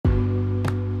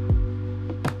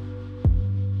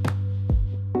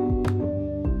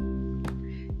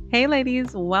Hey,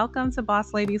 ladies, welcome to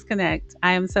Boss Ladies Connect.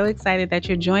 I am so excited that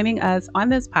you're joining us on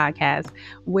this podcast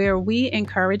where we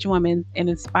encourage women and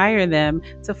inspire them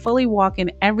to fully walk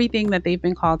in everything that they've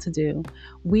been called to do.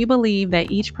 We believe that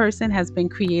each person has been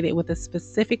created with a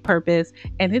specific purpose,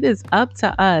 and it is up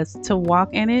to us to walk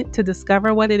in it, to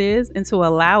discover what it is, and to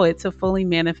allow it to fully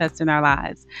manifest in our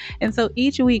lives. And so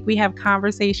each week we have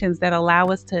conversations that allow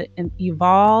us to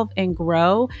evolve and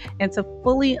grow and to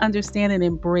fully understand and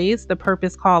embrace the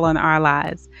purpose call on our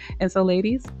lives. And so,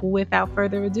 ladies, without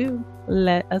further ado,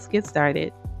 let us get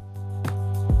started.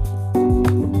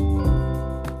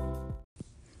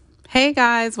 Hey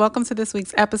guys, welcome to this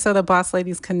week's episode of Boss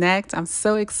Ladies Connect. I'm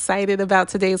so excited about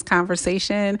today's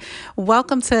conversation.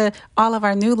 Welcome to all of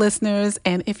our new listeners.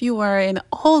 And if you are an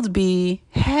old bee,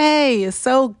 hey, it's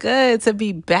so good to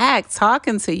be back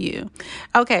talking to you.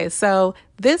 Okay, so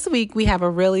this week we have a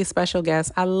really special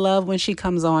guest. I love when she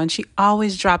comes on. She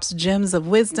always drops gems of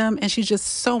wisdom and she's just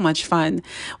so much fun.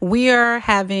 We are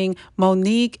having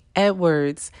Monique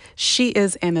Edwards. She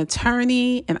is an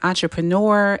attorney, an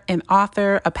entrepreneur, an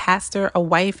author, a pastor, a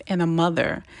wife, and a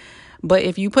mother. But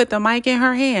if you put the mic in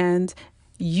her hand,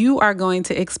 you are going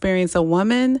to experience a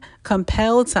woman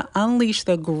compelled to unleash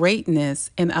the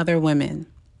greatness in other women.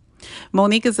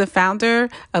 Monique is the founder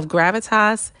of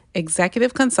Gravitas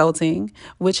Executive Consulting,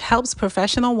 which helps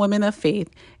professional women of faith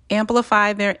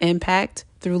amplify their impact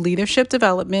through leadership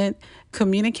development,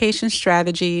 communication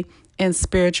strategy, and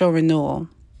spiritual renewal.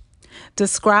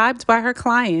 Described by her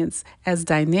clients as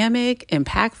dynamic,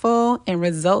 impactful, and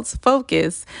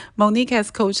results-focused, Monique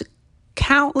has coached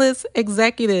countless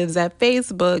executives at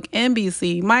Facebook,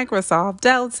 NBC, Microsoft,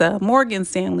 Delta, Morgan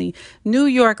Stanley, New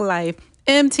York Life,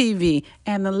 MTV,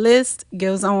 and the list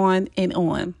goes on and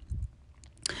on.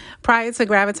 Prior to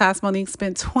Gravitas, Monique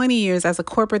spent 20 years as a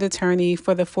corporate attorney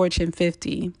for the Fortune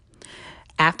 50.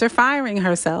 After firing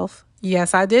herself,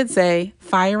 yes, I did say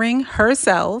firing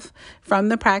herself from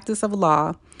the practice of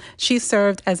law, she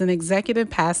served as an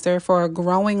executive pastor for a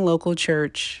growing local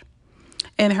church.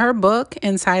 In her book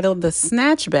entitled The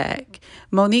Snatchback,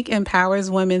 Monique empowers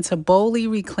women to boldly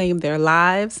reclaim their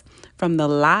lives from the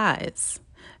lies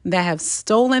that have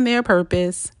stolen their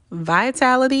purpose,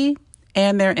 vitality,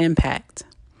 and their impact.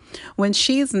 When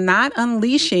she's not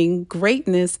unleashing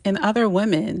greatness in other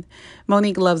women,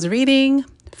 Monique loves reading,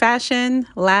 fashion,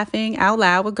 laughing out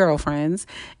loud with girlfriends,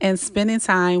 and spending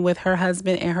time with her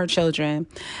husband and her children.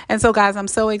 And so, guys, I'm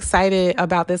so excited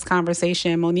about this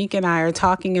conversation. Monique and I are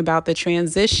talking about the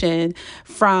transition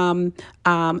from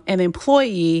an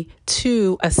employee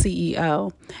to a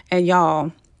CEO. And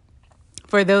y'all,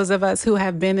 for those of us who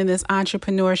have been in this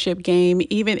entrepreneurship game,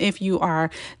 even if you are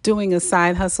doing a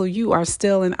side hustle, you are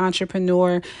still an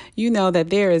entrepreneur. You know that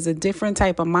there is a different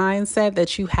type of mindset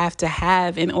that you have to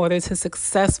have in order to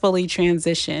successfully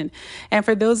transition. And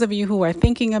for those of you who are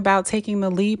thinking about taking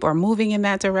the leap or moving in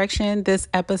that direction, this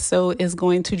episode is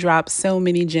going to drop so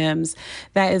many gems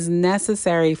that is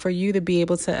necessary for you to be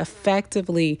able to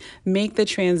effectively make the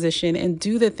transition and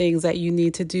do the things that you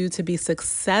need to do to be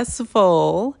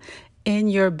successful in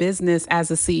your business as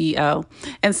a CEO.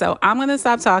 And so I'm going to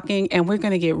stop talking and we're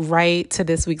going to get right to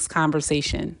this week's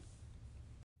conversation.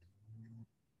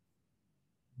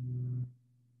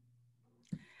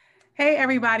 Hey,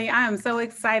 everybody. I am so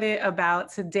excited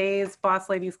about today's Boss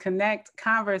Ladies Connect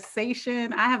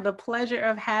conversation. I have the pleasure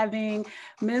of having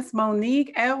Miss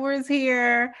Monique Edwards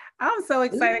here. I'm so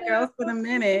excited, girl. It's been a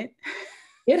minute.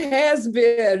 It has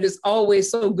been. It's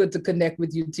always so good to connect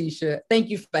with you, Tisha. Thank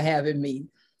you for having me.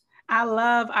 I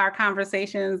love our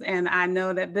conversations, and I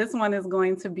know that this one is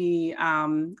going to be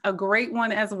a great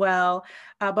one as well.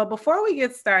 But before we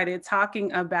get started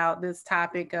talking about this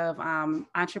topic of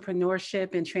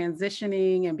entrepreneurship and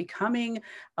transitioning and becoming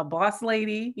a boss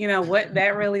lady, you know, what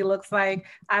that really looks like,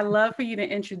 I'd love for you to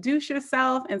introduce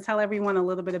yourself and tell everyone a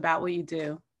little bit about what you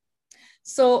do.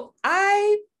 So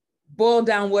I boil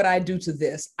down what I do to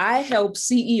this. I help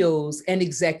CEOs and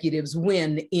executives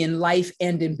win in life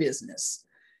and in business.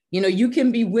 You know, you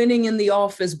can be winning in the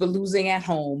office, but losing at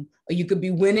home, or you could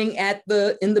be winning in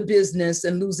the business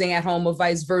and losing at home, or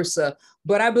vice versa.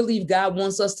 But I believe God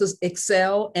wants us to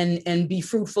excel and be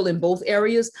fruitful in both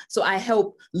areas. So I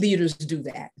help leaders do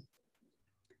that.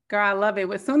 Girl, I love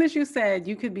it. As soon as you said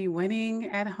you could be winning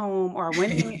at home or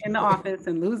winning in the office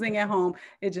and losing at home,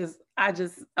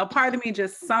 a part of me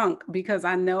just sunk because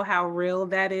I know how real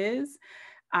that is.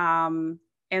 And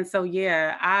so,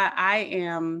 yeah, I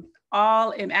am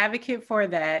all an advocate for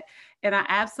that. And I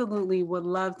absolutely would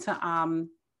love to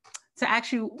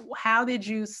ask you, how did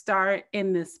you start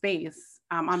in this space?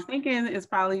 I'm thinking it's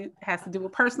probably has to do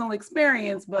with personal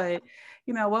experience, but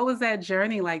you know, what was that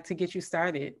journey like to get you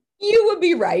started? You would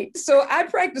be right. So I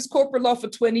practiced corporate law for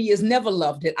 20 years, never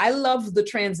loved it. I loved the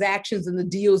transactions and the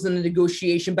deals and the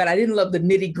negotiation, but I didn't love the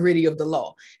nitty gritty of the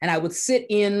law. And I would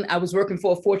I was working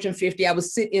for a Fortune 50. I would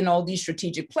sit in all these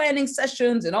strategic planning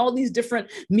sessions and all these different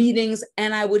meetings.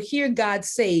 And I would hear God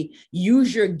say,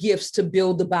 use your gifts to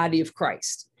build the body of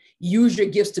Christ. Use your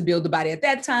gifts to build the body. At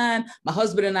that time, my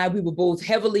husband and I, we were both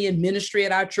heavily in ministry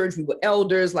at our church. We were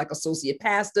elders, like associate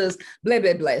pastors, blah,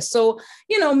 blah, blah. So,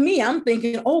 I'm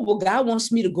thinking, oh, well, God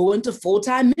wants me to go into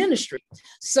full-time ministry.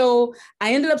 So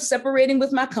I ended up separating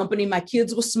with my company. My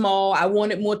kids were small. I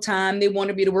wanted more time. They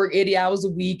wanted me to work 80 hours a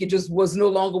week. It just was no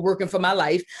longer working for my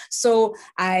life. So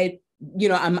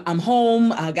I'm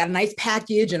home, I got a nice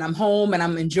package and I'm home and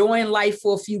I'm enjoying life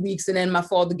for a few weeks. And then my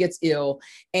father gets ill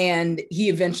and he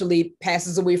eventually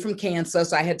passes away from cancer.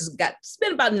 So I had to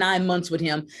spend about 9 months with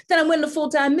him. Then I went into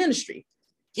full-time ministry.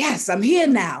 Yes, I'm here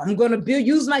now. I'm going to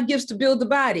use my gifts to build the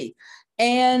body.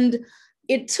 And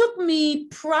it took me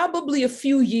probably a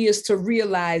few years to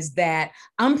realize that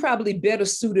I'm probably better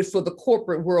suited for the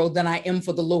corporate world than I am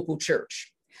for the local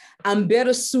church. I'm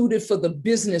better suited for the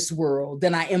business world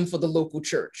than I am for the local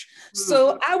church.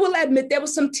 So I will admit there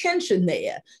was some tension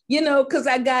there, because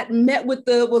I got met with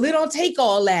they don't take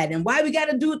all that. And why we got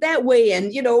to do it that way?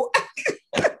 And,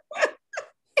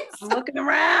 I'm looking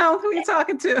around. Who are you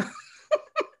talking to?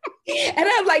 And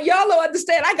I'm like, y'all don't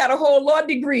understand. I got a whole law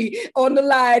degree on the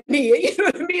line here. You know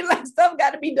what I mean? Like stuff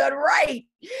got to be done right.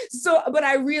 So, but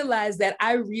I realized that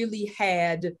I really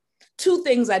had two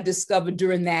things I discovered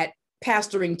during that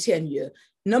pastoring tenure.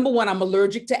 Number one, I'm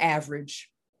allergic to average.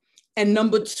 And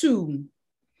number two,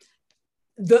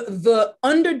 the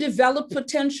underdeveloped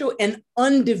potential and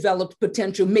undeveloped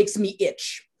potential makes me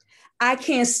itch. I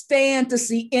can't stand to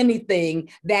see anything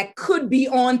that could be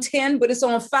on 10, but it's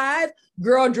on 5.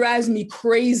 Girl, drives me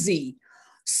crazy.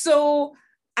 So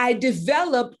I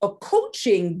developed a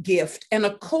coaching gift and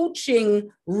a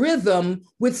coaching rhythm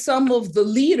with some of the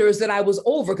leaders that I was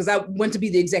over, because I went to be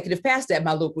the executive pastor at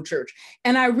my local church.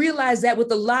 And I realized that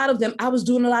with a lot of them, I was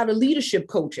doing a lot of leadership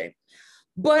coaching.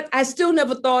 But I still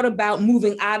never thought about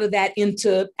moving out of that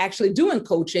into actually doing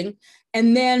coaching.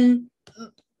 And then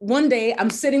one day I'm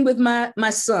sitting with my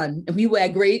son, and we were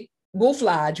at Great Wolf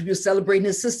Lodge. We were celebrating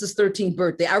his sister's 13th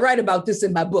birthday. I write about this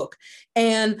in my book.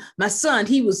 And my son,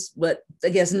 he was,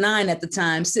 9 at the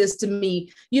time, says to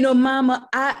me, Mama,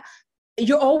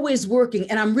 you're always working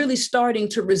and I'm really starting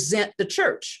to resent the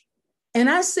church. And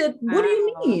I said, what do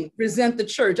you mean resent the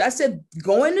church? I said,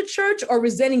 going to church or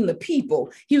resenting the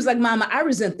people? He was like, Mama, I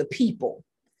resent the people.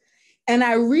 And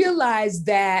I realized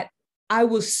that I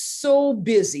was so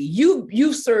busy.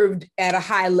 You served at a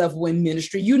high level in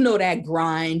ministry. You know that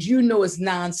grind. You know it's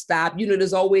nonstop. You know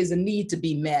there's always a need to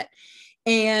be met.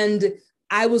 And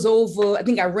I was over, I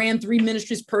think I ran 3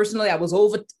 ministries personally. I was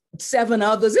over 7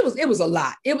 others. It was a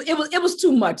lot. It was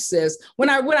too much, sis. When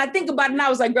I think about it now, I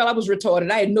was like, girl, I was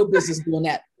retarded. I had no business doing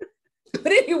that.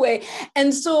 But anyway,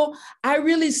 and so I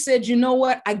really said, you know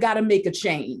what? I got to make a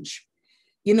change.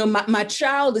 My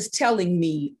child is telling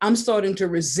me I'm starting to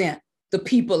resent the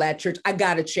people at church. I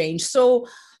got to change. So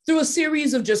through a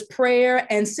series of just prayer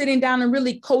and sitting down and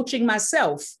really coaching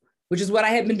myself, which is what I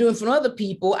had been doing for other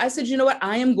people, I said, you know what,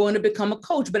 I am going to become a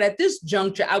coach. But at this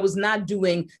juncture, I was not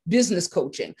doing business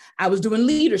coaching. I was doing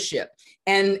leadership.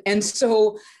 And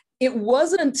so it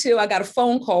wasn't until I got a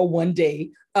phone call one day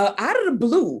out of the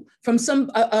blue from some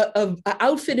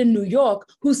outfit in New York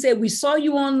who said, we saw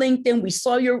you on LinkedIn. We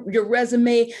saw your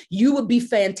resume. You would be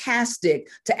fantastic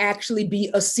to actually be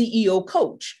a CEO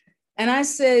coach. And I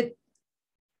said,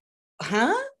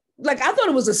 huh? Like, I thought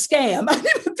it was a scam. I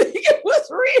didn't think it was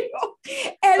real.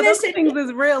 And those things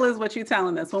is real is what you're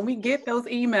telling us when we get those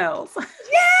emails.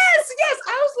 Yes.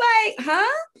 I was like,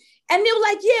 huh? And they were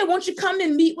like, yeah, won't you come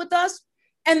and meet with us?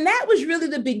 And that was really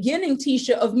the beginning,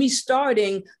 Tisha, of me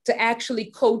starting to actually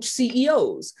coach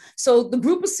CEOs. So the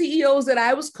group of CEOs that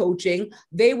I was coaching,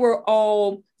 they were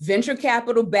all venture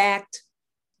capital backed,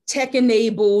 tech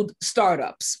enabled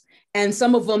startups. And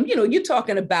some of them, you're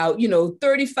talking about,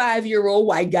 35-year-old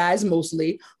white guys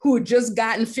mostly who had just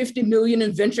gotten 50 million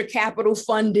in venture capital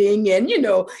funding. And,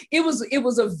 it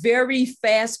was a very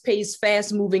fast paced,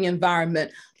 fast moving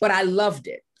environment, but I loved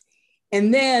it.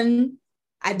 And then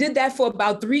I did that for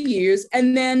about 3 years.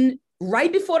 And then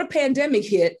right before the pandemic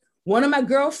hit, one of my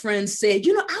girlfriends said,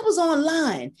 I was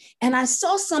online and I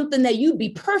saw something that you'd be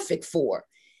perfect for.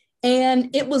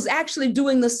 And it was actually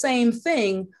doing the same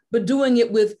thing, but doing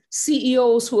it with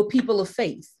CEOs who are people of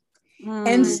faith.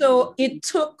 And so it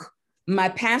took my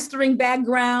pastoring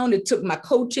background, it took my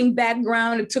coaching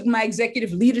background, it took my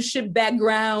executive leadership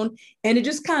background, and it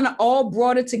just kind of all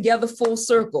brought it together full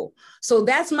circle. So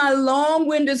that's my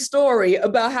long-winded story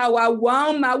about how I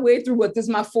wound my way through this is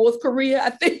my fourth career,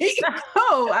 I think.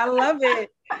 Oh, I love it.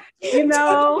 You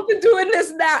know, doing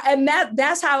this now. And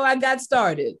that's how I got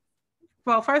started.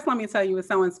 Well, first, let me tell you, it's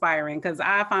so inspiring because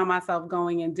I find myself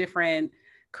going in different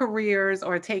careers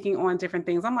or taking on different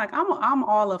things. I'm like, I'm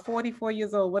all of 44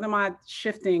 years old. What am I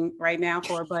shifting right now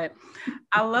for? But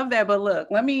I love that. But look,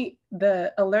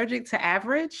 the allergic to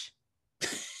average.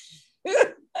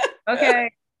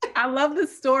 Okay. I love the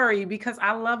story because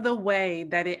I love the way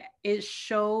that it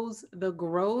shows the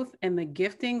growth and the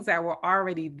giftings that were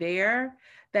already there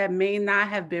that may not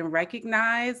have been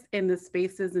recognized in the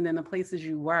spaces and in the places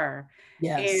you were.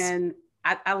 Yes. And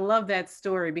I love that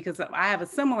story because I have a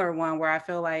similar one where I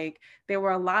feel like there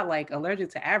were a lot like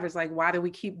allergic to average. Like, why do we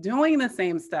keep doing the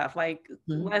same stuff? Like,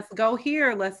 let's go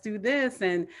here, let's do this.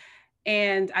 And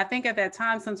I think at that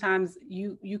time, sometimes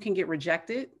you can get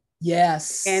rejected.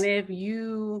 Yes. And if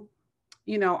you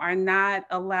are not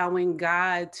allowing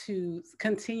God to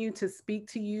continue to speak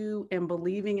to you and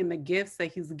believing in the gifts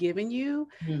that he's given you,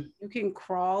 you can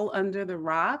crawl under the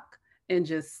rock and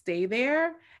just stay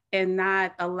there and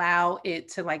not allow it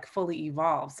to like fully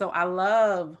evolve. So I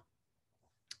love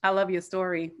your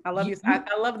story. I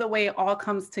love the way it all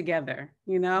comes together,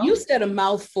 you know? You said a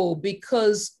mouthful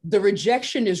because the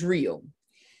rejection is real.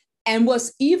 And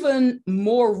what's even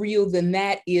more real than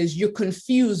that is you're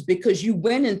confused because you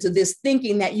went into this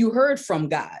thinking that you heard from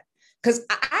God. Because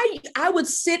I would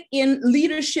sit in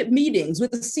leadership meetings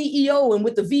with the CEO and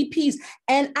with the VPs,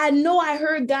 and I know I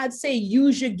heard God say,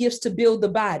 use your gifts to build the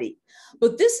body.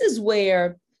 But this is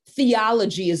where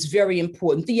theology is very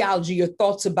important. Theology, your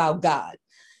thoughts about God.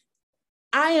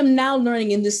 I am now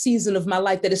learning in this season of my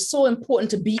life that it's so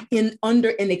important to be under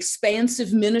an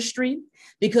expansive ministry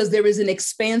because there is an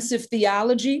expansive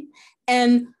theology.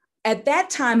 And at that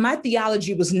time, my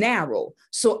theology was narrow.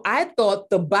 So I thought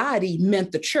the body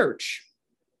meant the church.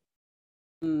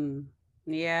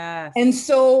 Yeah. And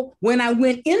so when I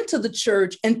went into the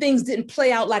church and things didn't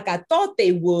play out like I thought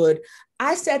they would,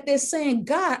 I sat there saying,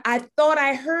 God, I thought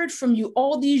I heard from you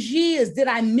all these years. Did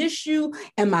I miss you?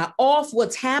 Am I off?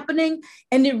 What's happening?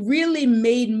 And it really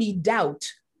made me doubt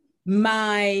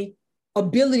my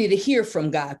ability to hear from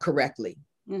God correctly.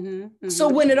 So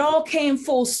when it all came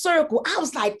full circle, I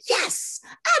was like, yes,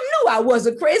 I knew I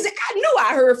wasn't crazy. I knew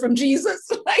I heard from Jesus.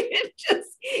 Like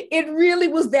it really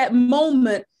was that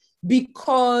moment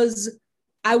because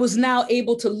I was now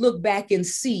able to look back and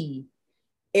see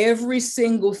every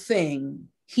single thing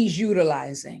he's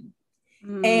utilizing.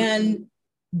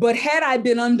 But had I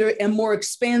been under a more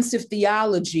expansive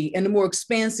theology and a more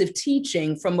expansive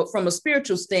teaching from a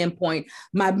spiritual standpoint,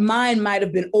 my mind might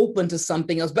have been open to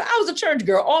something else. But I was a church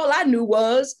girl. All I knew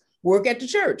was work at the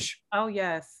church. Oh,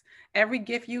 yes. Every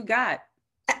gift you got.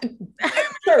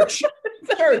 Church.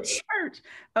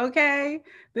 Okay.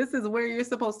 This is where you're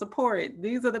supposed to pour it.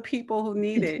 These are the people who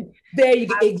need it. There you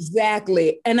go.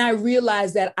 Exactly. And I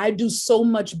realized that I do so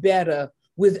much better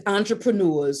with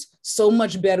entrepreneurs, so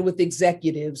much better with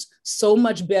executives, so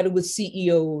much better with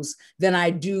CEOs than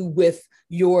I do with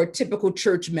your typical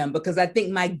church member, because I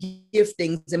think my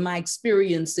giftings and my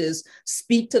experiences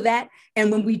speak to that. And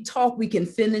when we talk, we can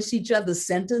finish each other's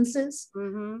sentences,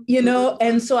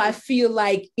 and so I feel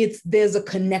like there's a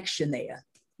connection there.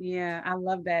 Yeah, I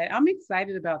love that. I'm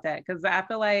excited about that because I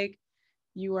feel like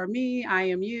you are me, I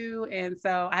am you. And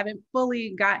so I haven't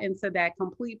fully gotten to that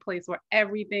complete place where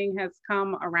everything has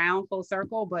come around full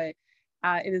circle, but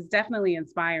it is definitely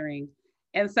inspiring.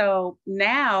 And so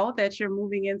now that you're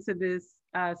moving into this,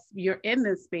 you're in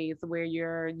this space where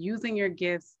you're using your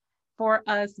gifts for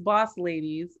us boss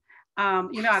ladies. I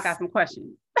got some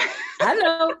questions. I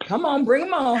know. Come on, bring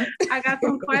them on. I got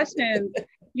some questions.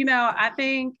 I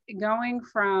think going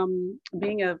from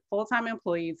being a full-time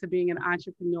employee to being an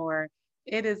entrepreneur,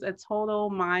 it is a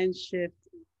total mind shift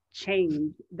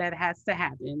change that has to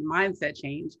happen, mindset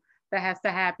change that has to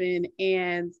happen.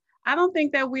 And I don't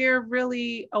think that we're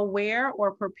really aware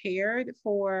or prepared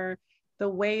for the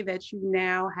way that you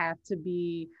now have to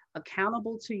be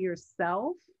accountable to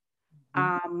yourself,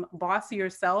 boss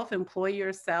yourself, employ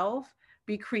yourself,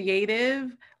 be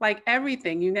creative, like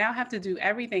everything. You now have to do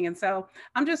everything. And so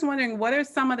I'm just wondering, what are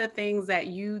some of the things that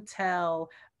you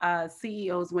tell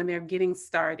CEOs when they're getting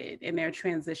started and they're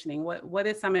transitioning? What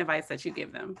is some advice that you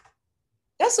give them?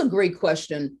 That's a great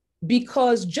question,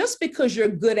 because just because you're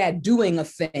good at doing a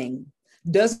thing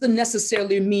doesn't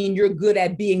necessarily mean you're good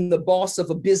at being the boss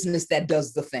of a business that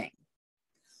does the thing.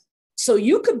 So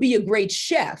you could be a great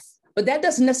chef, but that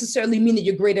doesn't necessarily mean that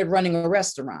you're great at running a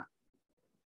restaurant.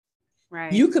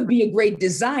 Right. You could be a great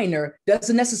designer,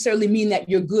 doesn't necessarily mean that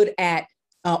you're good at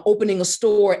opening a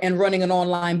store and running an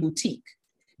online boutique.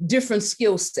 Different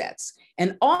skill sets.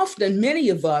 And often many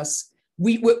of us,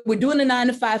 we're doing a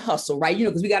 9-to-5 hustle, right?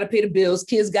 Because we got to pay the bills,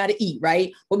 kids got to eat,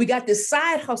 right? But we got this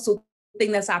side hustle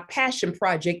thing that's our passion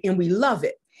project and we love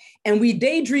it. And we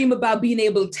daydream about being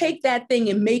able to take that thing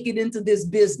and make it into this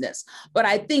business. But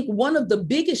I think one of the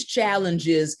biggest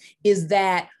challenges is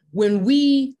that when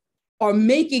we're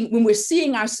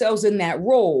seeing ourselves in that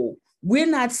role, we're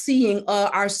not seeing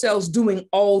ourselves doing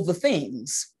all the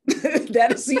things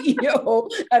that a CEO,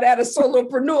 that a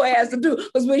solopreneur has to do.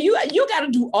 Because when you got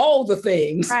to do all the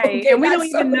things. Right. Okay? And we don't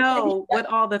even know what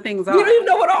all the things are. We don't even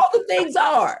know what all the things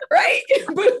are, right?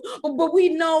 but we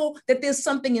know that there's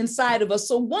something inside of us.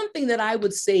 So one thing that I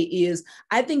would say is,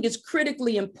 I think it's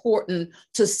critically important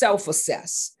to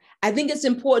self-assess. I think it's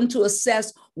important to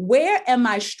assess, where am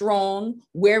I strong?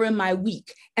 Where am I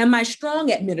weak? Am I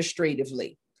strong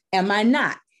administratively? Am I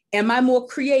not? Am I more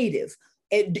creative?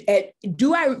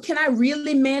 Can I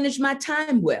really manage my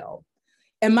time well?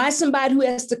 Am I somebody who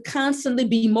has to constantly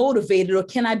be motivated, or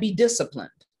can I be disciplined?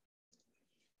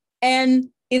 And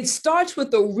it starts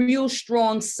with a real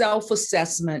strong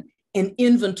self-assessment and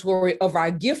inventory of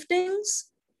our giftings,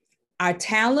 our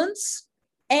talents,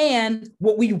 and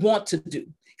what we want to do.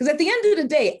 Because at the end of the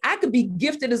day, I could be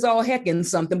gifted as all heck in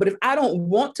something, but if I don't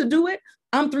want to do it,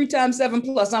 I'm 3 times 7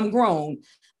 plus, I'm grown.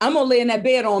 I'm gonna lay in that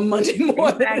bed on Monday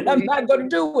morning and I'm not gonna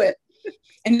do it.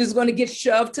 And it's gonna get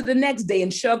shoved to the next day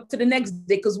and shoved to the next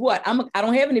day. Because what? I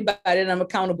don't have anybody that I'm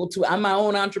accountable to. I'm my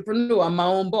own entrepreneur, I'm my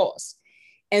own boss.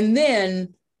 And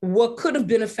then what could have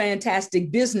been a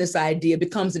fantastic business idea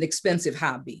becomes an expensive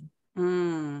hobby.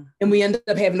 And we end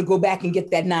up having to go back and get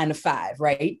that 9-to-5,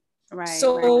 right? Right.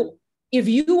 So if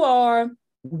you are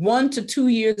 1 to 2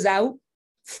 years out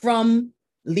from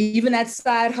leaving that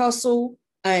side hustle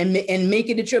and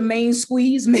making it your main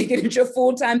squeeze, making it your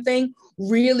full-time thing,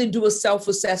 really do a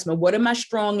self-assessment. What am I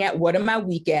strong at? What am I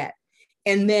weak at?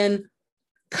 And then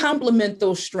complement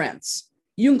those strengths.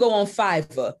 You can go on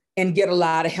Fiverr and get a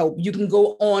lot of help. You can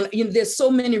go on, there's so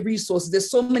many resources.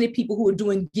 There's so many people who are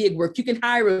doing gig work. You can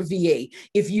hire a VA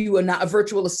if you are not a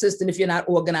virtual assistant, if you're not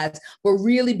organized, but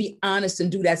really be honest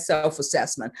and do that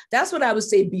self-assessment. That's what I would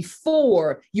say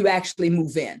before you actually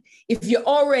move in. If you're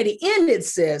already in it,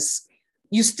 sis,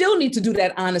 you still need to do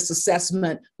that honest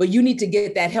assessment, but you need to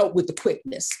get that help with the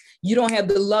quickness. You don't have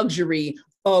the luxury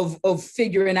of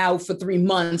figuring out for 3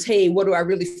 months, hey, what do I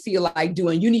really feel like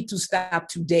doing? You need to stop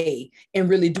today and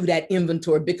really do that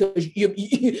inventory, because you're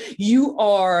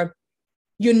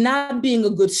not being a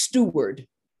good steward,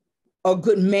 a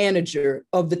good manager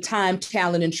of the time,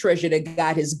 talent, and treasure that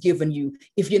God has given you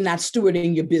if you're not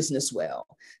stewarding your business well.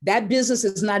 That business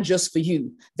is not just for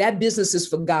you. That business is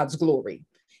for God's glory.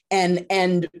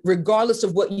 And regardless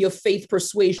of what your faith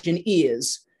persuasion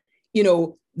is,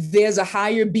 there's a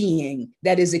higher being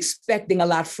that is expecting a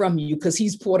lot from you because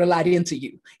he's poured a lot into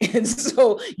you. And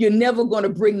so you're never going to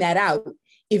bring that out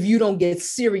if you don't get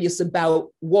serious about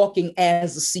walking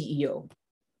as a CEO.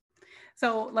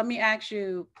 So let me ask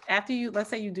you, let's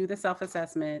say you do the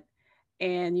self-assessment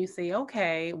and you say,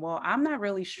 okay, well, I'm not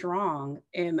really strong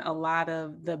in a lot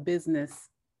of the business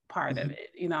part of it.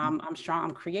 I'm strong,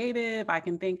 I'm creative, I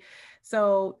can think.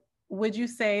 So would you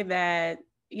say that,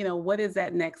 what is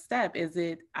that next step? Is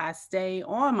it I stay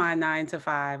on my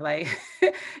 9-to-5? Like,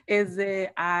 is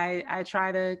it I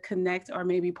try to connect or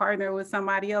maybe partner with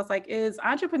somebody else? Like, is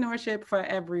entrepreneurship for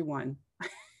everyone?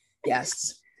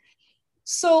 Yes.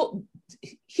 So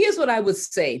here's what I would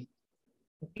say.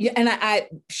 And I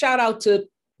shout out to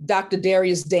Dr.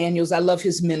 Darius Daniels. I love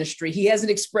his ministry. He has an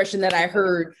expression that I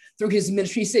heard through his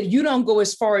ministry. He said, you don't go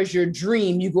as far as your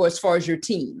dream, you go as far as your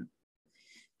team.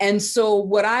 And so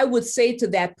what I would say to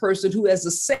that person who has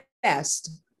assessed,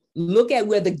 look at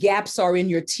where the gaps are in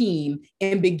your team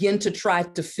and begin to try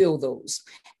to fill those.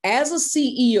 As a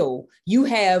CEO, you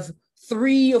have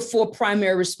 3 or 4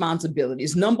 primary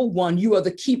responsibilities. Number 1, you are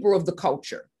the keeper of the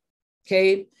culture.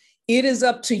 Okay. It is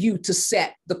up to you to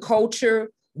set the culture,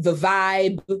 the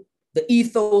vibe, the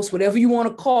ethos, whatever you want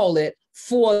to call it,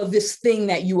 for this thing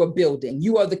that you are building.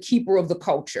 You are the keeper of the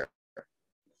culture.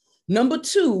 Number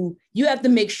 2, you have to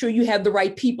make sure you have the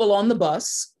right people on the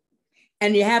bus.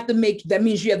 And that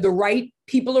means you have the right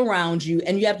people around you,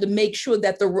 and you have to make sure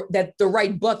that the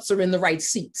right butts are in the right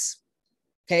seats.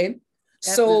 Okay. Definitely.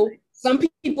 So some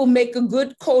people make a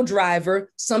good co-driver.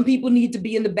 Some people need to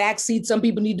be in the back seat. Some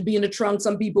people need to be in the trunk.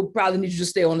 Some people probably need to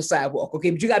just stay on the sidewalk.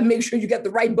 Okay. But you got to make sure you got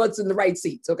the right butts in the right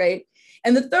seats. Okay.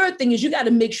 And the third thing is you got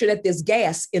to make sure that there's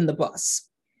gas in the bus.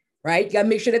 right? You got to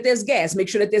make sure that there's gas, make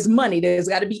sure that there's money, there's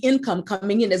got to be income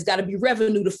coming in, there's got to be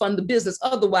revenue to fund the business.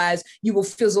 Otherwise, you will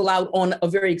fizzle out on a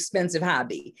very expensive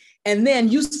hobby. And then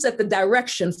you set the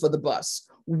direction for the bus.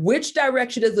 Which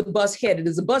direction is the bus headed?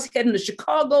 Is the bus heading to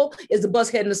Chicago? Is the bus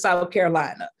heading to South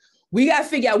Carolina? We got to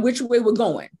figure out which way we're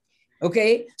going.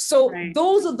 Okay. So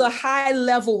those are the high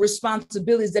level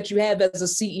responsibilities that you have as a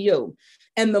CEO.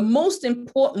 And the most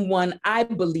important one, I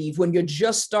believe, when you're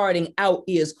just starting out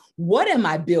is, what am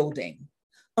I building?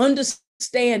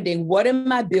 Understanding what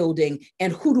am I building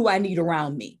and who do I need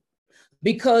around me?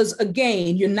 Because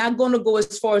again, you're not going to go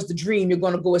as far as the dream, you're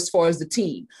going to go as far as the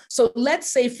team. So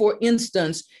let's say, for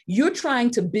instance, you're trying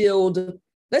to build,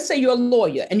 let's say you're a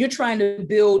lawyer and you're trying to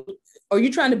build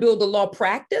a law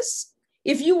practice.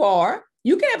 If you are,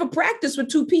 you can have a practice with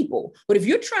 2 people. But if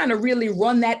you're trying to really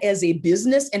run that as a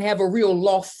business and have a real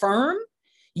law firm,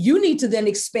 you need to then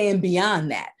expand beyond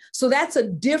that. So that's a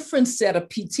different set of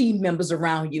team members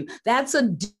around you. That's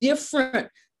a different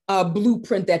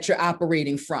blueprint that you're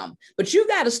operating from. But you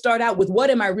got to start out with, what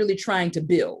am I really trying to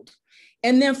build?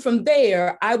 And then from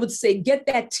there, I would say, get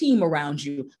that team around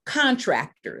you,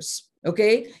 contractors.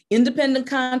 Okay, independent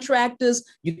contractors.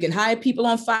 You can hire people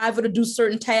on Fiverr to do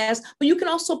certain tasks, but you can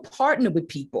also partner with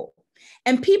people.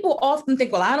 And people often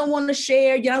think, well, I don't want to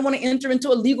share. I don't want to enter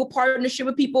into a legal partnership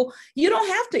with people. You don't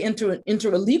have to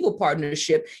enter a legal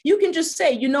partnership. You can just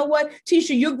say, you know what,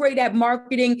 Tisha, you're great at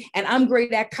marketing and I'm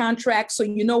great at contracts. So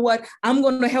you know what, I'm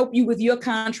going to help you with your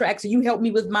contracts and you help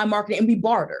me with my marketing, and we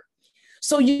barter.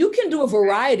 So you can do a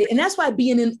variety. And that's why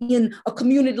being in a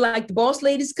community like the Boss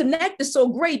Ladies Connect is so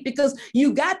great, because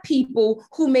you got people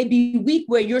who may be weak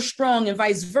where you're strong and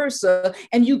vice versa.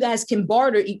 And you guys can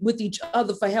barter with each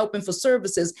other for help and for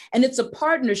services. And it's a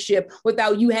partnership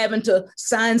without you having to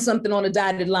sign something on a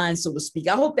dotted line, so to speak.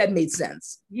 I hope that made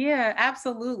sense. Yeah,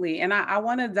 absolutely. And I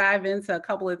want to dive into a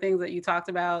couple of things that you talked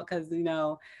about, because, you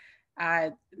know,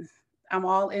 I'm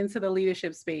all into the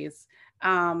leadership space.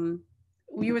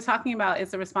 We were talking about,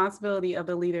 it's a responsibility of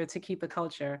the leader to keep the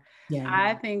culture. Yeah.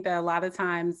 I think that a lot of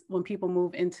times when people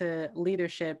move into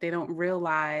leadership, they don't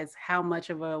realize how much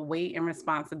of a weight and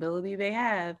responsibility they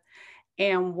have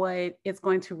and what it's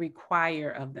going to require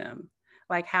of them.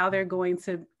 Like how they're going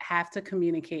to have to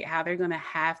communicate, how they're going to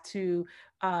have to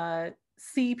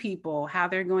see people, how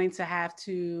they're going to have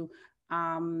to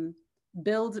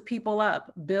build people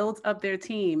up, build up their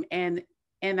team. And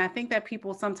I think that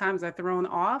people sometimes are thrown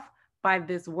off by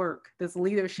this work, this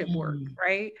leadership work,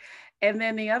 right? And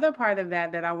then the other part of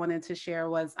that I wanted to share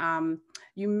was,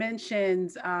 you mentioned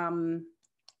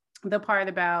the part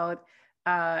about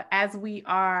as we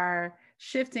are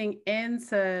shifting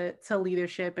into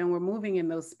leadership and we're moving in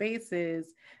those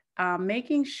spaces,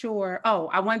 making sure,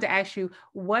 I wanted to ask you,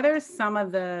 what are some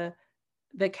of the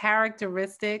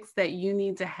characteristics that you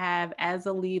need to have as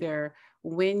a leader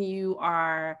when you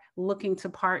are looking to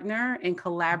partner and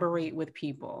collaborate with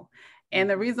people? And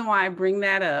the reason why I bring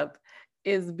that up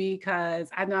is because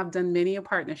I know I've done many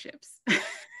partnerships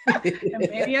and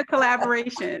many a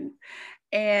collaboration.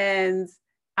 And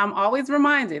I'm always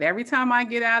reminded, every time I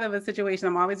get out of a situation,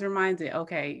 I'm always reminded,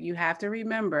 okay, you have to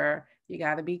remember, you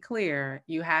got to be clear.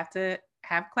 You have to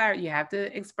have clarity. You have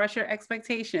to express your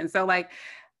expectations. So like,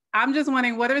 I'm just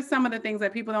wondering, what are some of the things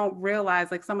that people don't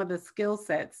realize, like some of the skill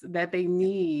sets that they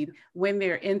need when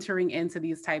they're entering into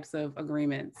these types of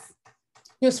agreements?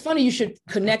 It's funny you should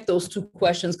connect those 2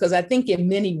 questions, because I think in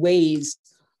many ways,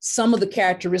 some of the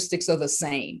characteristics are the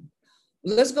same.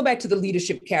 Let's go back to the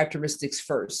leadership characteristics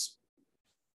first.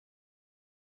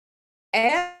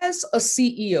 As a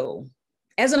CEO,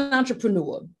 as an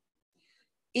entrepreneur,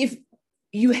 if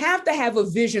you have to have a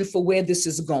vision for where this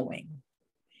is going,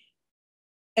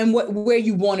 and where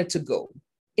you want it to go.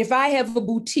 If I have a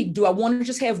boutique, do I want to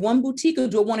just have one boutique, or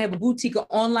do I want to have a boutique or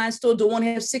online store? Do I want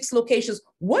to have 6 locations?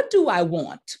 What do I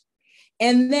want?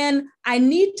 And then I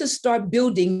need to start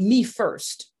building me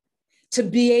first to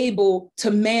be able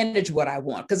to manage what I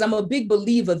want. Because I'm a big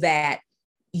believer that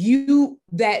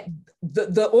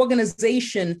the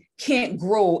organization can't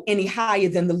grow any higher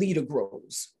than the leader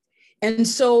grows. And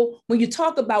so when you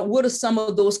talk about what are some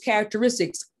of those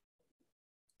characteristics,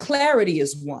 clarity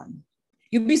is one.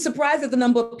 You'd be surprised at the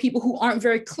number of people who aren't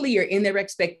very clear in their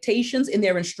expectations, in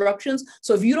their instructions.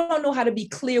 So if you don't know how to be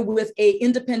clear with an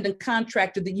independent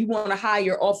contractor that you want to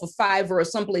hire off of Fiverr or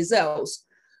someplace else,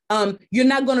 you're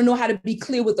not going to know how to be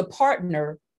clear with a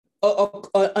partner or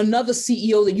another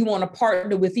CEO that you want to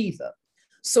partner with either.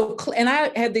 So, and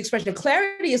I have the expression,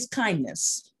 clarity is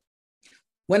kindness.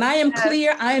 When I am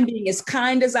clear, I am being as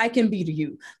kind as I can be to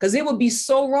you, because it would be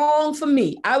so wrong for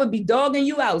me. I would be dogging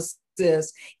you out,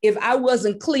 if I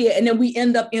wasn't clear, and then we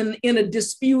end up in a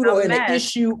dispute or in an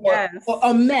issue or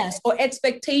a mess, or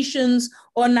expectations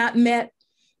are not met.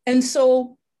 And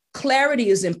so clarity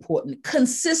is important.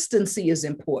 Consistency is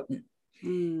important.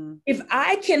 If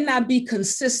I cannot be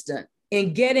consistent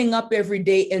in getting up every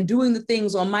day and doing the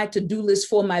things on my to-do list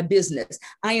for my business,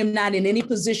 I am not in any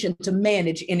position to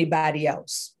manage anybody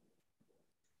else.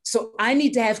 So I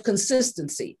need to have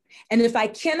consistency. And if I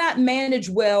cannot manage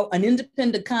well an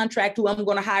independent contractor who I'm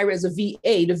going to hire as a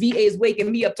VA, the VA is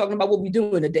waking me up talking about what we're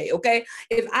doing today, okay?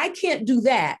 If I can't do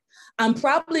that, I'm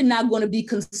probably not going to be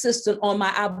consistent on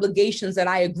my obligations that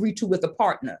I agree to with a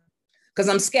partner, because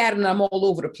I'm scattered and I'm all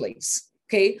over the place.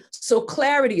 Okay, so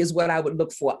clarity is what I would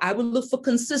look for. I would look for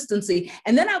consistency,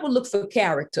 and then I would look for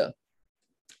character.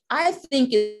 I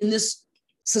think in this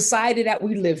society that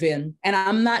we live in, and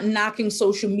I'm not knocking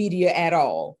social media at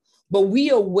all, but we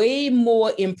are way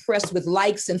more impressed with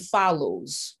likes and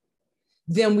follows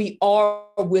than we are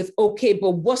with, okay,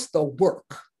 but what's the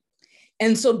work?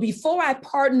 And so before I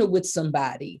partner with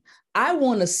somebody, I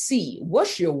want to see,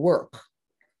 what's your work?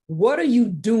 What are you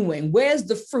doing? Where's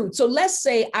the fruit? So let's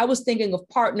say I was thinking of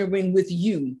partnering with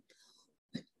you.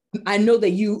 I know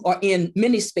that you are in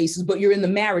many spaces, but you're in the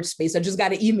marriage space. I just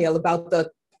got an email about the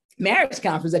marriage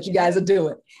conference that you guys are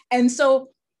doing. And so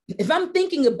if I'm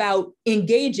thinking about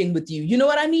engaging with you, you know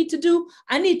what I need to do?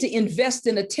 I need to invest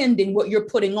in attending what you're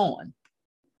putting on,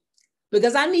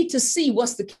 because I need to see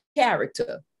what's the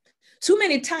character. Too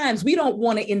many times we don't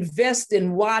want to invest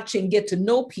in watch and get to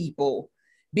know people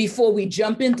before we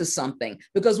jump into something,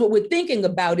 because what we're thinking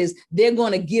about is they're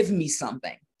going to give me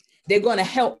something. They're going to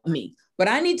help me. But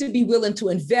I need to be willing to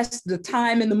invest the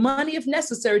time and the money if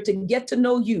necessary to get to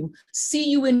know you, see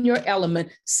you in your element,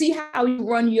 see how you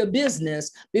run your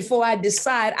business before I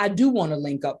decide I do want to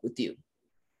link up with you.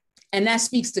 And that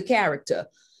speaks to character.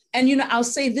 And, you know, I'll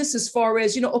say this as far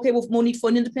as, you know, okay, well, Monique, for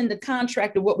an independent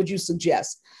contractor, what would you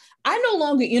suggest? I no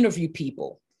longer interview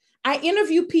people. I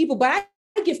interview people, but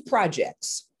I give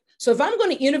projects. So if I'm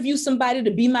going to interview somebody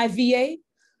to be my VA,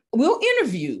 we'll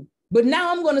interview. But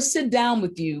now I'm going to sit down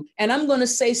with you and I'm going to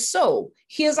say, so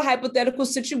here's a hypothetical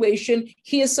situation.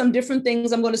 Here's some different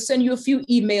things. I'm going to send you a few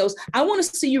emails. I want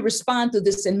to see you respond to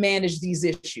this and manage these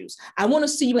issues. I want to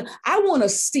see you. I want to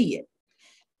see it.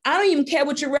 I don't even care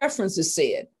what your references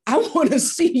said. I want to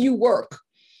see you work.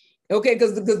 Okay,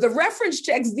 because the reference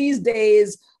checks these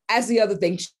days, as the other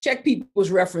thing, check people's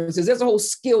references. There's a whole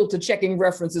skill to checking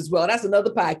references as well. That's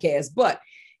another podcast. But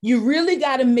you really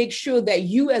got to make sure that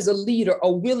you as a leader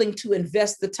are willing to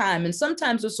invest the time. And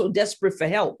sometimes we're so desperate for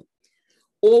help,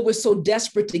 or we're so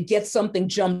desperate to get something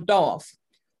jumped off.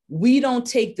 We don't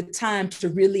take the time to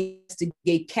really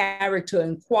investigate character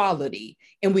and quality.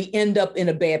 And we end up in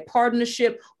a bad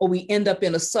partnership, or we end up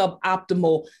in a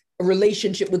suboptimal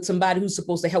relationship with somebody who's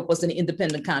supposed to help us in an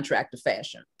independent contractor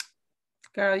fashion.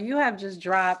 Girl, you have just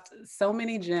dropped so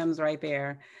many gems right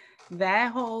there.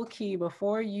 That whole key,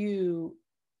 before you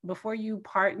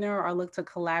partner or look to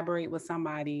collaborate with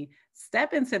somebody,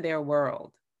 step into their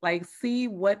world. Like, see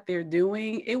what they're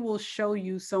doing. It will show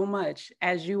you so much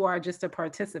as you are just a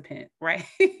participant, right?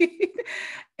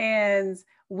 And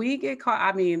we get caught.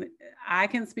 I mean, I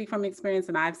can speak from experience,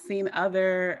 and I've seen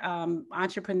other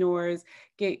entrepreneurs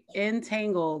get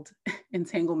entanglement,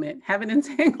 have an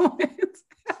entanglement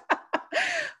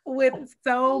with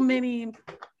so many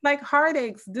like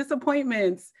heartaches,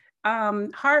 disappointments,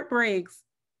 heartbreaks,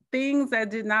 things that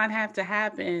did not have to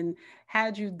happen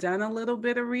had you done a little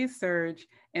bit of research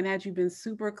and had you been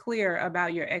super clear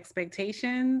about your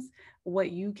expectations,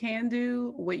 what you can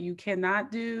do, what you cannot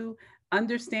do,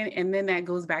 understand. And then that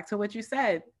goes back to what you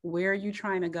said. Where are you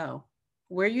trying to go?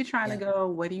 Where are you trying to go?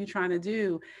 What are you trying to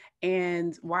do?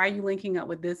 And why are you linking up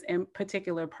with this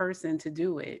particular person to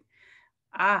do it?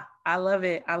 I love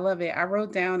it. I love it. I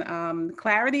wrote down,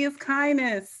 clarity is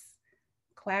kindness.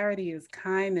 Clarity is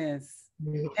kindness.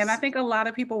 Yes. And I think a lot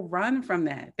of people run from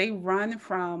that. They run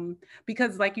from,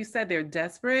 because like you said, they're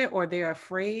desperate or they're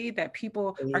afraid that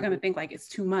people are going to think like it's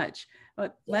too much.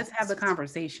 But let's have the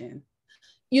conversation.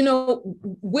 You know,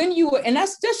 when you, and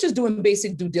that's just doing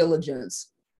basic due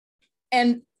diligence.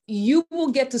 And you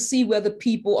will get to see whether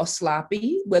people are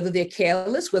sloppy, whether they're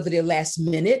careless, whether they're last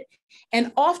minute.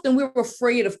 And often we're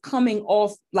afraid of coming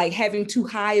off like having too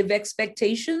high of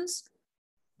expectations.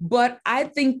 But I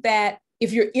think that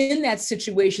if you're in that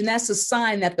situation, that's a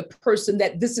sign that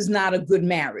that this is not a good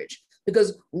marriage.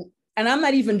 Because, and I'm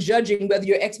not even judging whether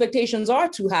your expectations are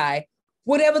too high.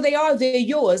 Whatever they are, they're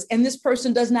yours. And this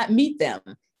person does not meet them.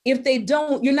 If they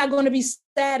don't, you're not going to be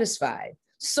satisfied.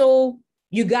 So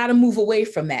you got to move away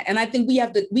from that. And I think we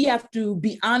have to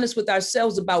be honest with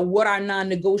ourselves about what our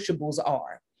non-negotiables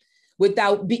are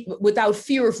without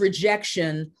fear of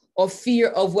rejection or fear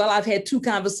of, well, I've had 2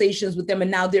 conversations with them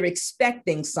and now they're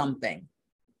expecting something.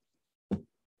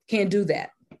 Can't do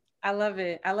that. I love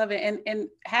it. I love it. And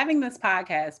having this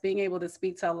podcast, being able to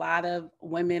speak to a lot of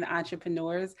women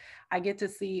entrepreneurs, I get to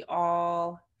see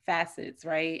all facets,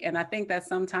 right? And I think that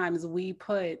sometimes we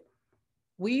put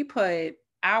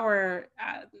our,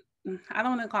 I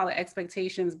don't want to call it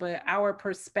expectations, but our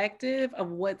perspective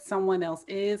of what someone else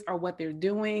is or what they're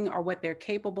doing or what they're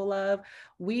capable of.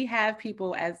 We have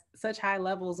people at such high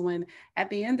levels when at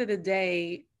the end of the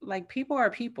day, like, people are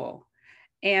people.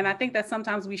 And I think that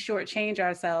sometimes we shortchange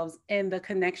ourselves in the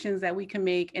connections that we can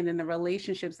make and in the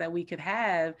relationships that we could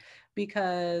have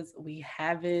because we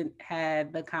haven't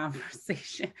had the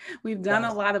conversation. We've done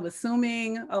a lot of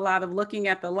assuming, a lot of looking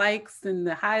at the likes and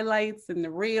the highlights and the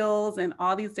reels and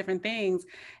all these different things.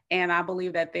 And I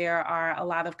believe that there are a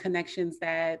lot of connections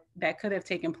that could have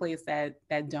taken place that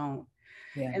don't.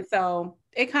 Yeah. And so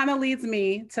it kind of leads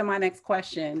me to my next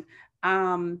question.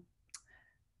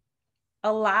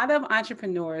 A lot of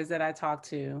entrepreneurs that I talk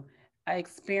to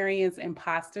experience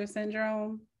imposter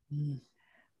syndrome,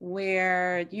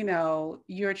 where,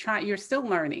 you're still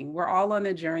learning. We're all on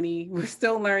a journey. We're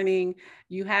still learning.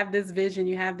 You have this vision,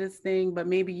 you have this thing, but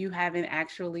maybe you haven't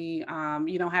actually,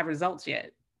 you don't have results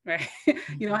yet, right?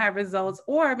 You don't have results,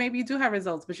 or maybe you do have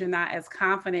results, but you're not as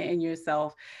confident in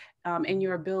yourself, and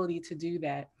your ability to do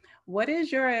that. What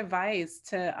is your advice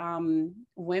to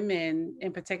women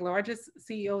in particular, or just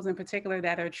CEOs in particular,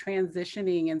 that are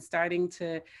transitioning and starting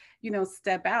to,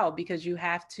 step out, because you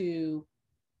have to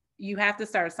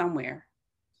start somewhere,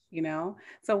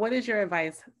 So what is your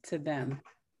advice to them?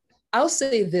 I'll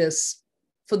say this.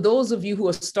 For those of you who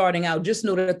are starting out, just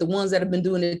know that the ones that have been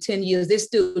doing it 10 years, they're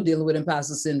still dealing with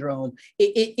imposter syndrome.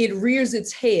 It rears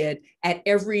its head at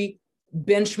every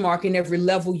benchmark and every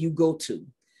level you go to.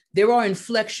 There are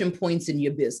inflection points in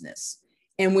your business.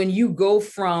 And when you go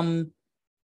from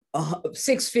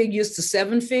 6 figures to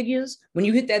 7 figures, when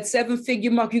you hit that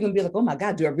 7-figure mark, you're going to be like, oh my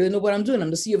God, do I really know what I'm doing? I'm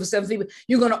the CEO of a 7-figure.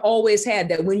 You're going to always have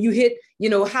that when you hit,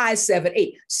 high 7,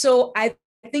 8. So I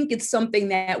think it's something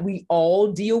that we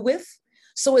all deal with.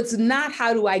 So it's not,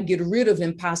 how do I get rid of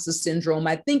imposter syndrome?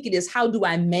 I think it is, how do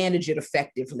I manage it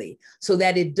effectively so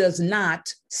that it does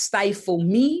not stifle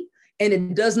me, and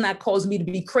it does not cause me to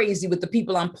be crazy with the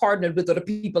people I'm partnered with or the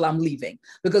people I'm leaving.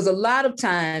 Because a lot of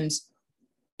times,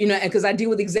 and because I deal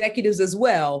with executives as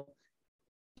well,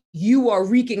 you are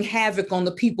wreaking havoc on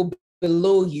the people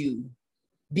below you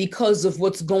because of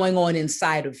what's going on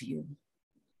inside of you.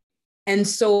 And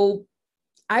so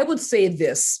I would say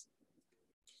this: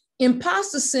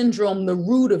 imposter syndrome, the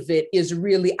root of it is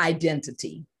really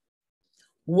identity.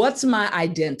 What's my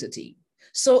identity?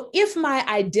 So if my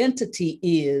identity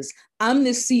is, I'm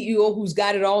this CEO who's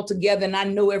got it all together and I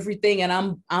know everything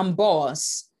and I'm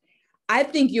boss, I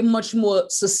think you're much more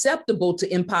susceptible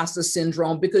to imposter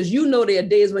syndrome, because there are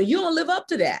days when you don't live up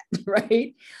to that,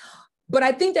 right? But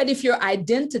I think that if your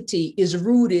identity is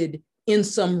rooted in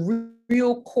some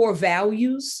real core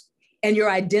values, and your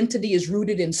identity is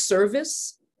rooted in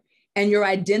service, and your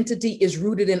identity is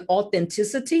rooted in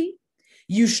authenticity,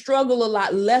 you struggle a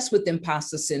lot less with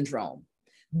imposter syndrome.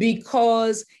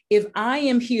 Because if I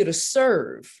am here to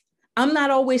serve, I'm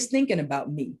not always thinking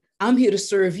about me. I'm here to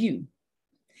serve you.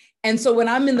 And so when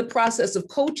I'm in the process of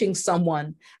coaching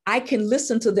someone, I can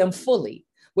listen to them fully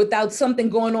without something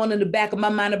going on in the back of my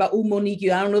mind about, oh, Monique,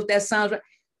 I don't know if that sounds right.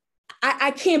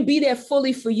 I can't be there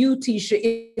fully for you, Tisha,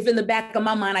 if in the back of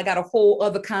my mind, I got a whole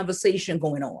other conversation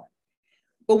going on.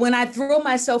 But when I throw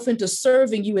myself into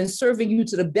serving you and serving you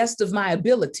to the best of my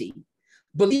ability,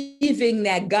 believing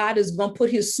that God is going to put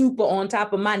his super on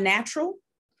top of my natural,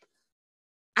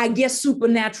 I get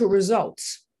supernatural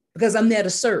results because I'm there to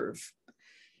serve.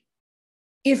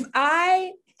 If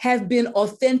I have been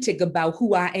authentic about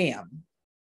who I am,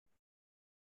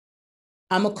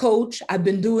 I'm a coach. I've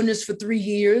been doing this for 3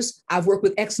 years. I've worked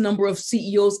with X number of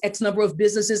CEOs, X number of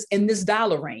businesses in this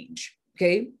dollar range,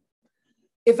 okay?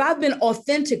 If I've been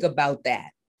authentic about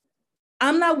that,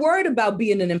 I'm not worried about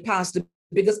being an imposter,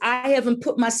 because I haven't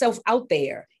put myself out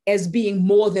there as being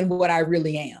more than what I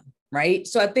really am, right?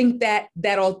 So I think that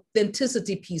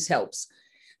authenticity piece helps.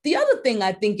 The other thing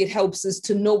I think it helps is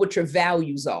to know what your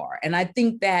values are. And I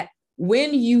think that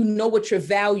when you know what your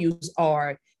values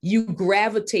are, you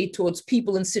gravitate towards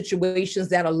people and situations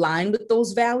that align with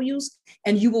those values,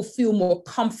 and you will feel more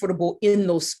comfortable in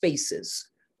those spaces.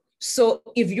 So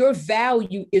if your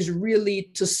value is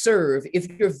really to serve, if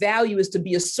your value is to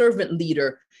be a servant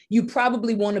leader, you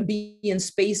probably want to be in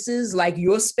spaces like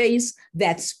your space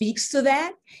that speaks to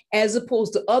that, as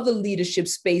opposed to other leadership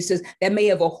spaces that may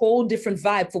have a whole different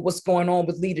vibe for what's going on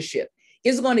with leadership.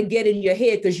 It's going to get in your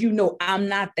head because you know, I'm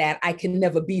not that. I can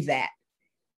never be that.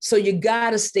 So you got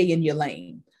to stay in your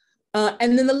lane.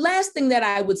 And then the last thing that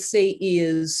I would say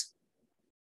is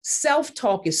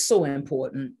self-talk is so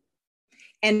important.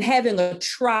 And having a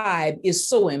tribe is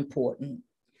so important,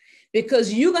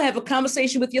 because you're going to have a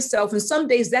conversation with yourself. And some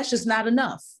days that's just not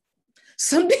enough.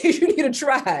 Some days you need a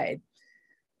tribe,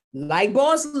 like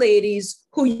boss ladies,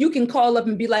 who you can call up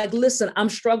and be like, listen, I'm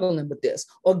struggling with this,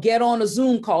 or get on a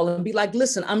Zoom call and be like,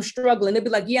 listen, I'm struggling. They'll be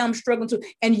like, yeah, I'm struggling too.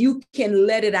 And you can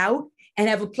let it out and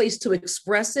have a place to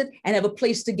express it and have a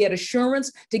place to get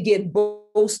assurance, to get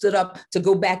bolstered up, to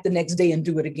go back the next day and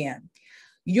do it again.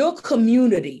 Your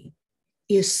community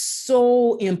is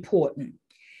so important.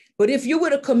 But if you're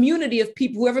with a community of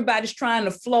people who everybody's trying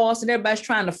to floss and everybody's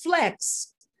trying to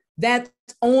flex, that's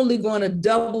only going to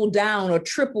double down or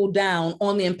triple down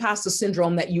on the imposter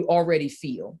syndrome that you already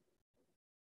feel.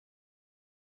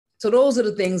 So those are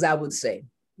the things I would say.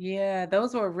 Yeah,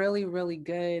 those were really, really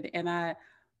good. And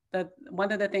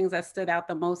one of the things that stood out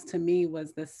the most to me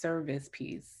was the service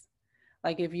piece.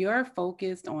 Like, if you're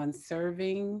focused on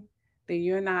serving, then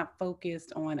you're not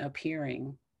focused on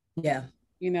appearing. Yeah.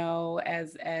 You know,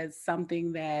 as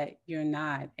something that you're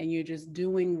not, and you're just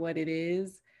doing what it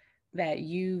is that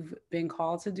you've been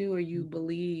called to do, or you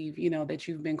believe, you know, that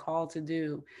you've been called to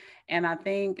do. And I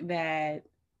think that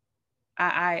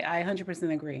I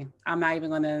 100% agree. I'm not even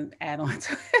going to add on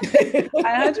to it.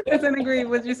 I 100% agree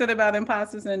with what you said about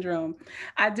imposter syndrome.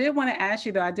 I did want to ask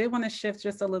you, though, I did want to shift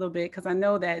just a little bit, because I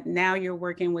know that now you're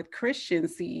working with Christian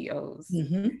CEOs.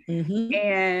 Mm-hmm, mm-hmm.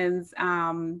 And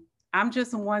I'm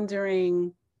just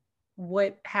wondering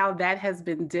how that has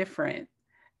been different.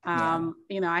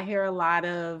 You know, I hear a lot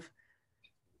of,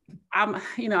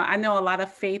 I know a lot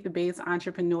of faith-based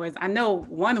entrepreneurs. I know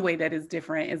one way that is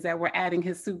different is that we're adding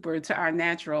his super to our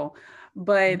natural,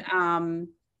 but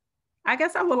I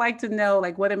guess I would like to know,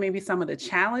 like, what are maybe some of the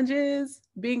challenges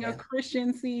being a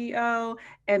Christian CEO,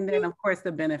 and then of course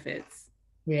the benefits.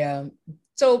 Yeah.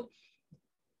 So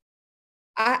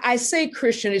I say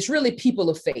Christian, it's really people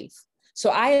of faith. So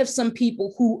I have some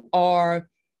people who are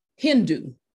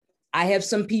Hindu. I have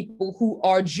some people who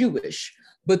are Jewish,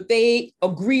 but they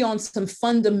agree on some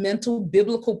fundamental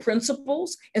biblical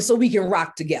principles. And so we can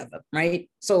rock together, right?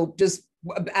 So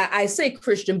I say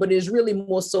Christian, but it's really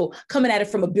more so coming at it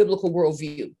from a biblical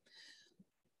worldview.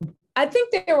 I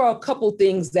think there are a couple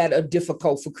things that are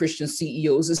difficult for Christian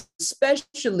CEOs,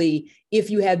 especially if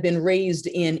you have been raised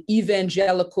in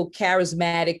evangelical,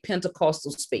 charismatic,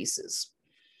 Pentecostal spaces.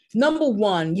 Number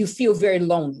one, you feel very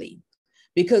lonely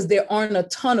because there aren't a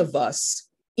ton of us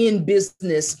in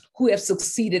business who have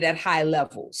succeeded at high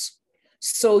levels.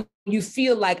 So you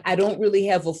feel like I don't really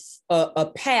have a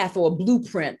path or a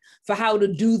blueprint for how to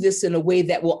do this in a way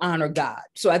that will honor God.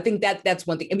 So I think that's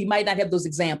one thing. And we might not have those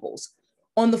examples.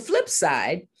 On the flip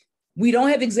side, we don't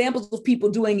have examples of people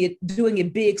doing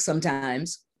it big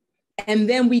sometimes. And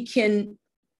then we can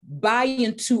buy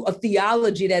into a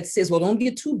theology that says, well, don't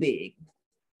get too big.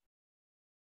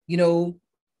 You know,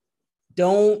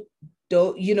 don't,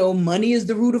 money is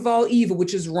the root of all evil,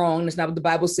 which is wrong. That's not what the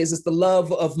Bible says. It's the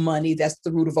love of money that's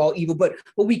the root of all evil. But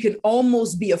we can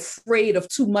almost be afraid of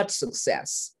too much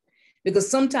success, because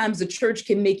sometimes the church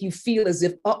can make you feel as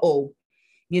if,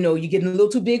 you're getting a little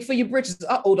too big for your britches.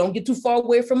 Don't get too far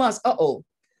away from us.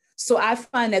 So I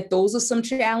find that those are some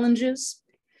challenges.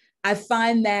 I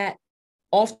find that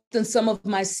often some of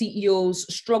my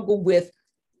CEOs struggle with,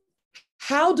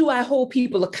 how do I hold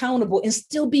people accountable and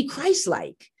still be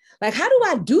Christ-like? Like, how do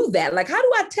I do that? Like, how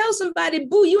do I tell somebody,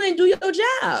 boo, you ain't do your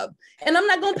job and I'm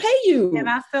not going to pay you? And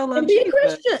I still love and be a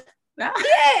Christian.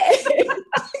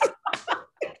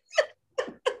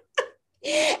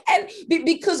 Yeah. And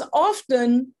because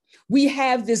often we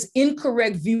have this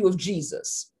incorrect view of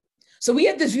Jesus. So we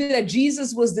have this view that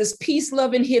Jesus was this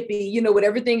peace-loving hippie, with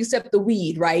everything except the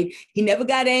weed, right? He never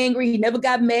got angry. He never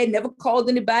got mad, never called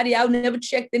anybody out, never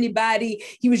checked anybody.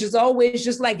 He was just always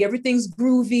just like, everything's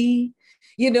groovy,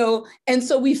 And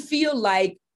so we feel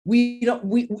like we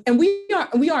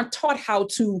aren't taught how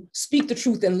to speak the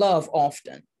truth in love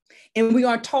often. And we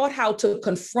aren't taught how to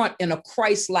confront in a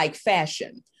Christ-like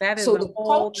fashion. That is a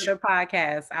whole other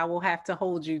podcast I will have to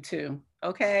hold you to,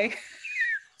 okay?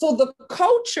 So the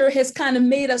culture has kind of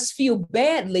made us feel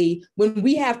badly when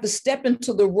we have to step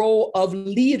into the role of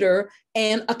leader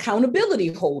and accountability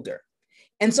holder.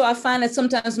 And so I find that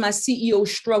sometimes my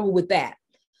CEOs struggle with that.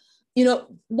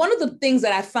 One of the things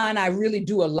that I find I really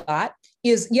do a lot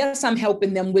is, yes, I'm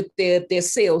helping them with their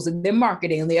sales and their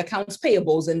marketing and their accounts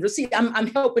payables and receipt. I'm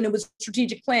helping them with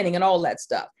strategic planning and all that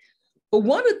stuff. But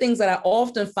one of the things that I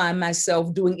often find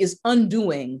myself doing is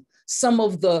undoing some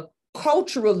of the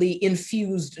culturally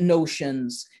infused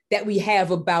notions that we have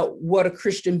about what a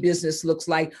Christian business looks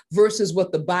like versus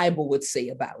what the Bible would say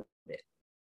about it.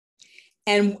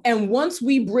 And once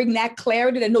we bring that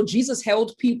clarity that no, Jesus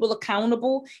held people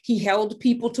accountable. He held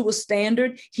people to a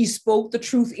standard. He spoke the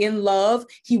truth in love.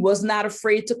 He was not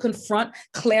afraid to confront.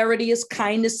 Clarity is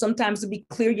kindness. Sometimes to be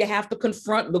clear, you have to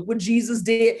confront. Look what Jesus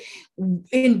did.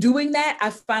 In doing that, I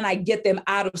find I get them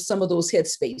out of some of those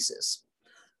headspaces.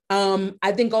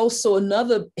 I think also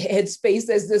another headspace,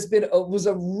 as there's been was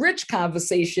a rich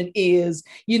conversation, is,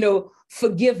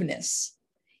 forgiveness.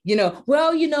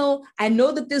 I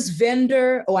know that this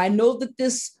vendor, or I know that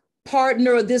this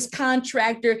partner or this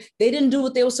contractor, they didn't do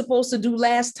what they were supposed to do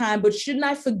last time, but shouldn't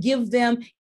I forgive them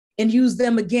and use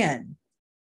them again?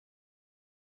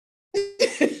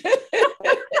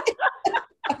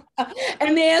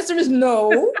 And the answer is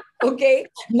no. Okay,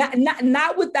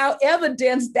 not without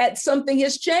evidence that something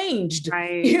has changed.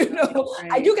 Right.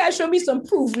 Right. You guys show me some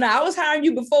proof. Now, I was hiring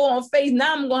you before on faith.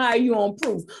 Now I'm gonna hire you on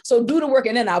proof. So do the work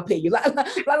and then I'll pay you.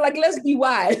 Like let's be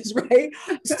wise, right?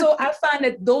 So I find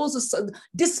that those are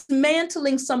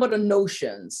dismantling some of the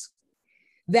notions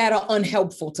that are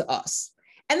unhelpful to us.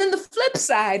 And then the flip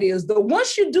side is that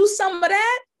once you do some of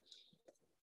that,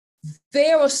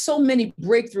 there are so many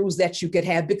breakthroughs that you could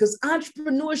have, because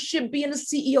entrepreneurship, being a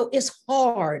CEO, is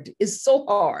hard. It's so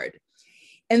hard.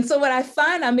 And so what I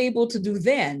find I'm able to do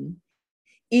then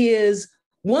is,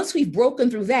 once we've broken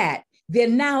through that, they're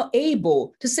now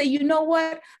able to say, you know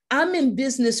what? I'm in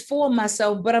business for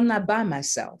myself, but I'm not by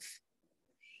myself.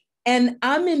 And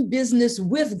I'm in business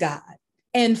with God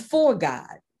and for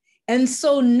God. And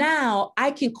so now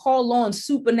I can call on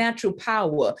supernatural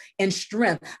power and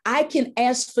strength. I can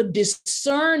ask for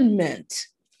discernment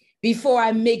before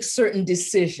I make certain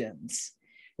decisions,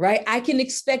 right? I can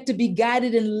expect to be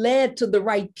guided and led to the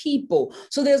right people.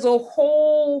 So there's a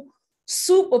whole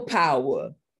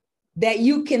superpower that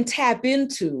you can tap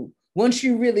into once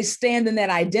you really stand in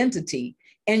that identity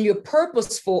and you're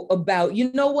purposeful about,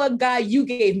 you know what, God, you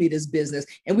gave me this business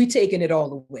and we're taking it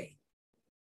all away.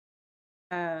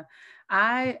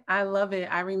 I love it.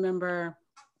 I remember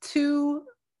two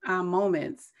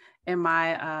moments in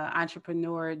my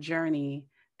entrepreneur journey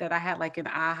that I had like an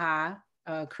aha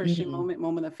Christian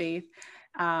moment of faith.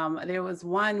 There was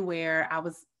one where I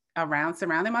was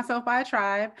surrounding myself by a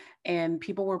tribe, and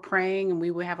people were praying, and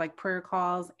we would have like prayer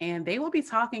calls, and they would be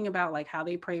talking about like how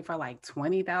they prayed for like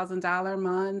 $20,000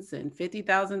 months and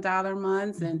 $50,000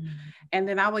 months. And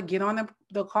then I would get on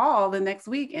the call the next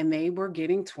week and they were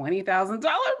getting $20,000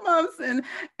 months.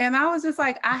 And I was just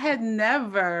like, I had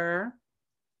never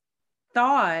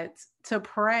thought to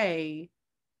pray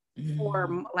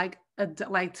for like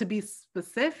to be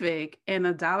specific in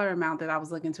a dollar amount that I was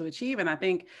looking to achieve. And I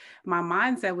think my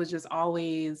mindset was just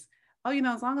always, oh,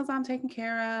 as long as I'm taken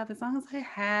care of, as long as I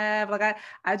have, like,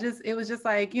 it was just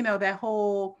like, that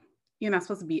whole, you're not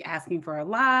supposed to be asking for a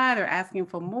lot or asking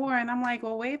for more. And I'm like,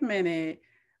 well, wait a minute,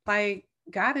 like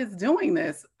God is doing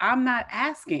this. I'm not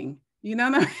asking, you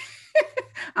know what I mean?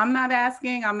 I'm not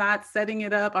asking, I'm not setting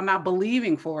it up. I'm not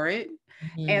believing for it.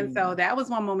 And so that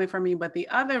was one moment for me. But the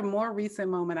other more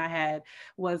recent moment I had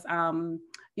was,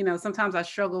 sometimes I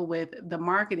struggle with the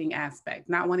marketing aspect,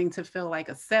 not wanting to feel like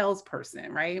a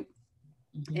salesperson, right?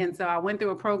 And so I went through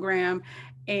a program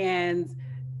and,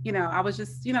 I was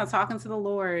just, talking to the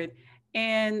Lord,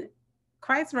 and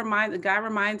God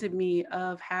reminded me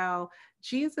of how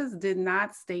Jesus did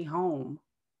not stay home.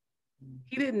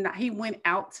 He went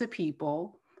out to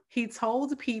people. He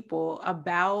told people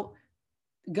about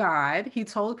God. He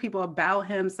told people about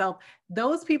himself.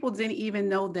 Those people didn't even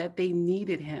know that they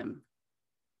needed him.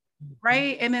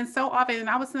 Right. And then so often, and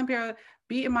I was sitting here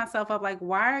beating myself up, like,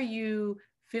 why are you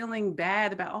feeling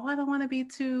bad about, I don't want to be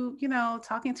too,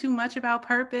 talking too much about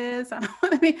purpose. I don't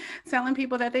want to be telling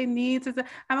people that they need to,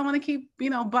 I don't want to keep,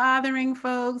 bothering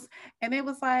folks. And it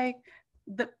was like,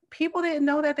 the people didn't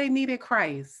know that they needed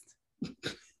Christ.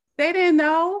 They didn't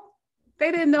know.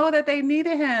 They didn't know that they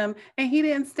needed him, and he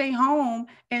didn't stay home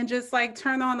and just like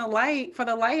turn on the light for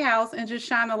the lighthouse and just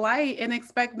shine a light and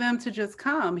expect them to just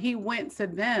come. He went to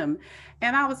them.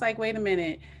 And I was like, wait a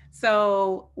minute.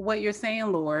 So what you're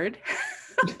saying, Lord,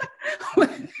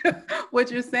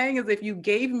 what you're saying is, if you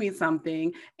gave me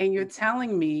something and you're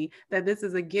telling me that this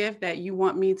is a gift that you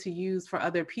want me to use for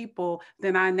other people,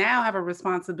 then I now have a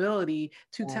responsibility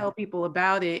to tell people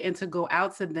about it and to go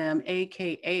out to them,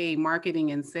 AKA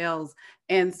marketing and sales.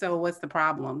 And so what's the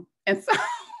problem? And so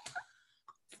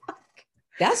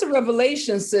That's a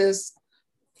revelation, sis.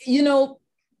 You know,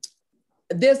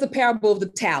 there's the parable of the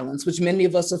talents, which many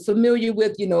of us are familiar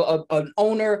with. You know, an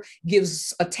owner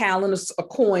gives a talent of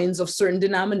coins of certain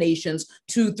denominations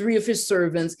to three of his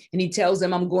servants, and he tells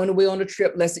them, I'm going away on a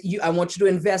trip. I want you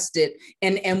to invest it.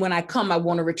 And when I come, I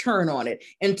want a return on it.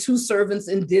 And two servants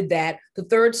and did that. The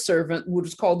third servant, which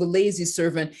was called the lazy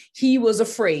servant, he was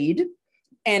afraid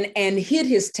and hid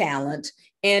his talent.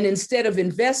 And instead of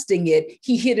investing it,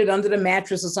 he hid it under the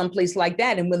mattress or someplace like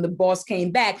that. And when the boss came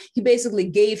back, he basically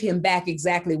gave him back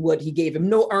exactly what he gave him.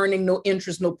 No earning, no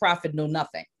interest, no profit, no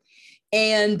nothing.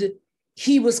 And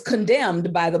he was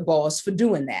condemned by the boss for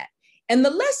doing that. And the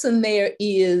lesson there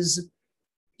is,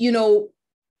 you know,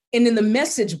 and in the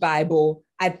Message Bible,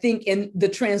 I think in the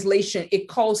translation, it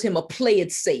calls him a play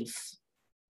it safe.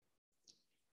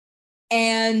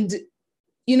 And,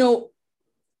 you know,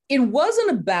 it wasn't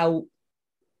about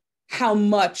how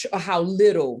much or how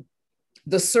little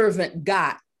the servant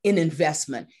got in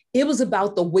investment. It was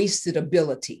about the wasted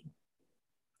ability.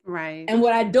 Right. And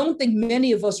what I don't think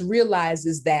many of us realize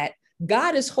is that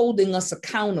God is holding us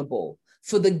accountable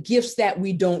for the gifts that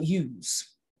we don't use.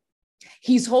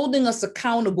 He's holding us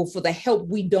accountable for the help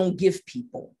we don't give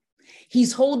people.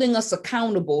 He's holding us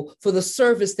accountable for the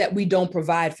service that we don't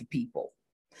provide for people.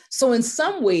 So in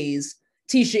some ways,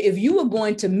 Tisha, if you were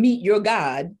going to meet your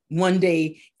God one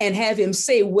day and have him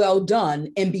say, well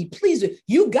done, and be pleased with,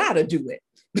 you got to do it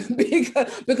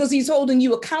because he's holding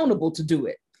you accountable to do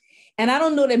it. And I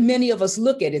don't know that many of us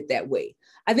look at it that way.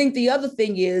 I think the other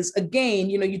thing is, again,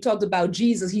 you know, you talked about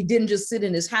Jesus. He didn't just sit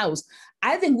in his house.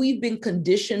 I think we've been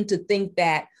conditioned to think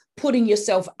that putting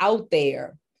yourself out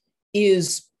there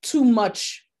is too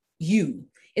much you.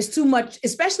 It's too much,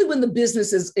 especially when the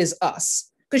business is us.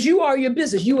 Because you are your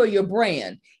business, you are your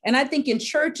brand. And I think in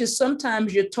churches,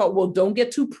 sometimes you're taught, well, don't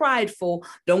get too prideful,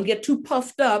 don't get too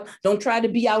puffed up, don't try to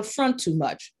be out front too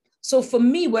much. So for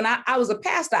me, when I was a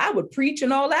pastor, I would preach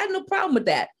and all that, no problem with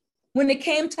that. When it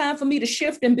came time for me to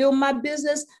shift and build my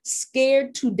business,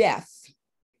 scared to death.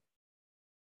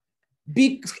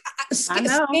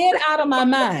 Scared out of my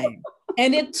mind.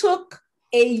 And it took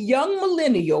a young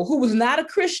millennial who was not a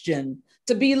Christian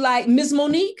to be like, Ms.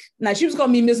 Monique. Now she was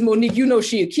calling me Ms. Monique. You know,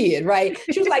 she a kid, right?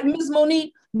 She was like, Ms.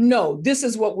 Monique, no, this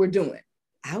is what we're doing.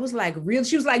 I was like, really?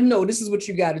 She was like, no, this is what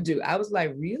you got to do. I was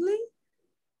like, really?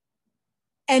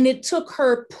 And it took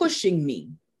her pushing me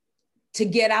to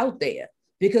get out there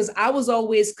because I was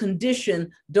always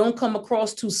conditioned, don't come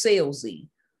across too salesy.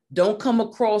 Don't come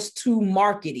across too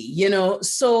markety, you know?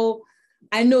 So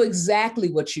I know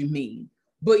exactly what you mean.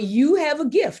 But you have a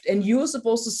gift and you're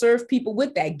supposed to serve people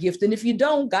with that gift. And if you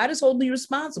don't, God is holding you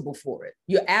responsible for it.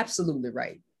 You're absolutely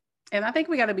right. And I think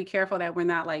we got to be careful that we're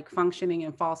not like functioning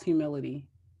in false humility.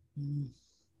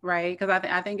 Right. Because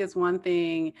I think it's one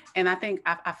thing. And I think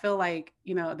I feel like,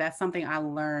 you know, that's something I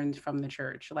learned from the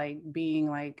church, like being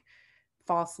like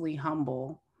falsely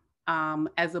humble,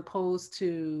 as opposed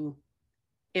to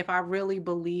if I really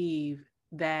believe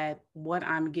that what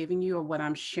I'm giving you or what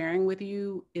I'm sharing with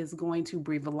you is going to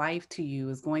breathe life to you,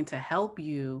 is going to help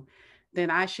you, then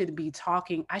I should be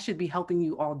helping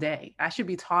you all day. I should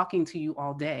be talking to you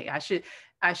all day.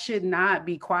 I should not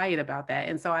be quiet about that.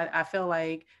 And so I feel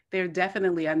like there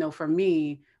definitely, I know for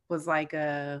me, was like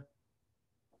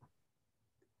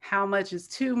how much is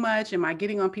too much? Am I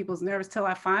getting on people's nerves? Till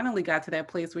I finally got to that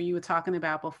place where you were talking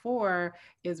about before,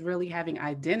 is really having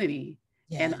identity.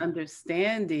 Yeah. And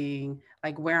understanding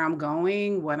like where I'm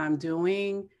going, what I'm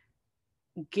doing,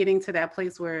 getting to that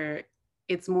place where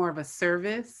it's more of a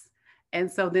service. And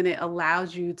so then it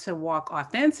allows you to walk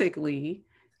authentically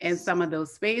in some of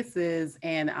those spaces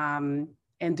and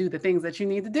do the things that you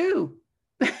need to do,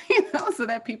 you know, so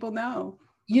that people know.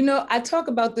 You know, I talk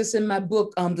about this in my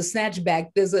book, The Snatchback.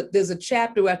 There's a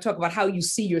chapter where I talk about how you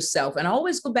see yourself. And I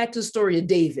always go back to the story of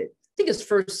David. I think it's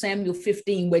 1 Samuel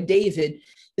 15, where David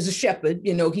is a shepherd.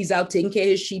 You know, he's out taking care of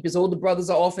his sheep. His older brothers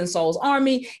are off in Saul's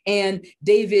army. And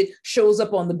David shows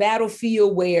up on the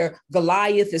battlefield where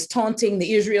Goliath is taunting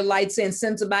the Israelites and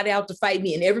send somebody out to fight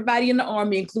me. And everybody in the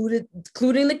army,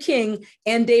 including the king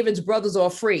and David's brothers, are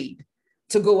afraid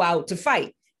to go out to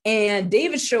fight. And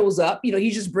David shows up, you know,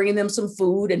 he's just bringing them some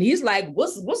food. And he's like,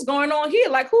 what's going on here?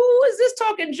 Like, who is this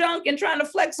talking junk and trying to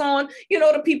flex on, you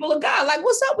know, the people of God? Like,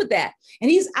 what's up with that? And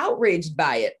he's outraged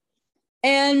by it.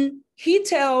 And he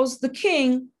tells the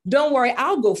king, don't worry,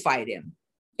 I'll go fight him.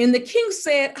 And the king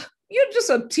said, you're just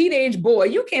a teenage boy.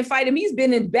 You can't fight him. He's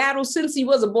been in battle since he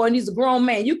was a boy and he's a grown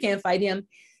man. You can't fight him.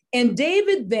 And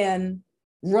David then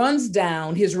runs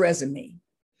down his resume.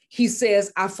 He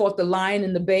says, I fought the lion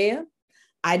and the bear.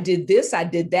 I did this, I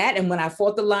did that. And when I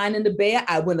fought the lion and the bear,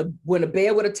 when a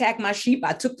bear would attack my sheep,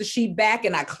 I took the sheep back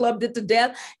and I clubbed it to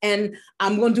death. And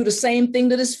I'm going to do the same thing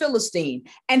to this Philistine.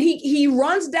 And he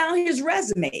runs down his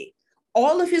resume.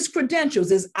 All of his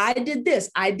credentials is I did this,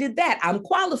 I did that, I'm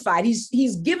qualified.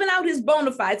 He's giving out his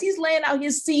bona fides. He's laying out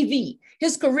his CV,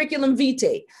 his curriculum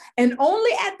vitae. And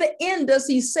only at the end does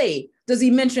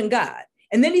he mention God.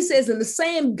 And then he says, and the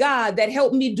same God that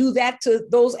helped me do that to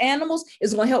those animals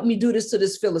is going to help me do this to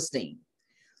this Philistine.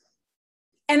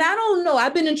 And I don't know,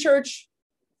 I've been in church,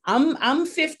 I'm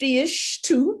 50-ish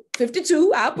too,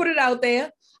 52, I'll put it out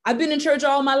there. I've been in church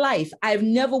all my life. I've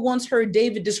never once heard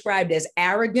David described as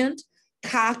arrogant,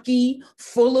 cocky,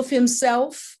 full of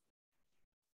himself.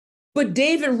 But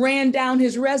David ran down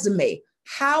his resume.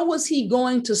 How was he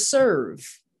going to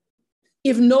serve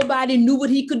if nobody knew what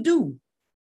he could do?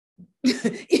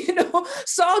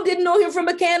 Saul didn't know him from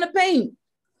a can of paint.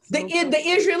 The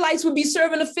Israelites would be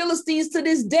serving the Philistines to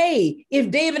this day if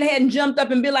David hadn't jumped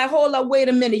up and been like, hold up, wait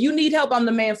a minute, you need help, I'm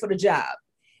the man for the job.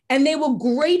 And they were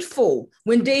grateful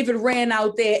when David ran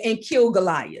out there and killed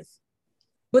Goliath.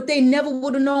 But they never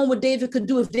would have known what David could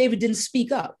do if David didn't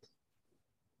speak up.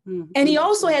 Mm-hmm. And he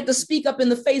also had to speak up in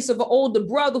the face of an older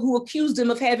brother who accused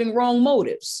him of having wrong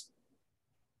motives.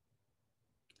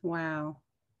 Wow.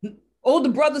 Older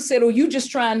brother said, oh, you just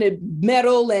trying to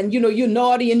meddle and, you're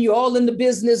naughty and you're all in the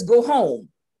business, go home.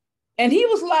 And he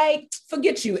was like,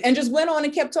 forget you, and just went on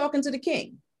and kept talking to the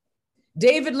king.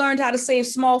 David learned how to save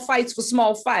small fights for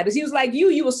small fighters. He was like,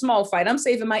 you a small fight. I'm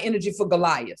saving my energy for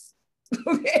Goliath.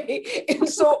 Okay. And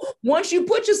so once you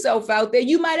put yourself out there,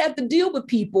 you might have to deal with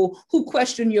people who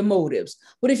question your motives.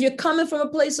 But if you're coming from a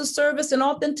place of service and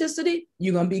authenticity,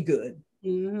 you're going to be good.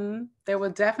 Mm-hmm. There will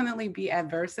definitely be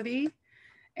adversity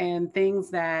and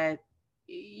things that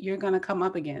you're going to come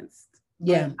up against.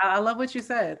 Yeah. But I love what you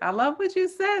said.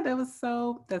 That's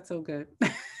so good.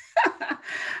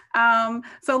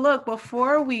 So look,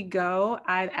 before we go,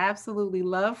 I'd absolutely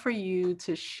love for you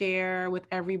to share with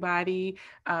everybody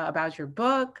about your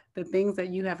book, the things that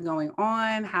you have going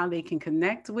on, how they can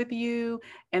connect with you.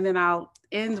 And then I'll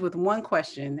end with one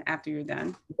question after you're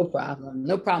done. No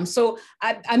problem. So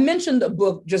I mentioned a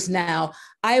book just now.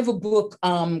 I have a book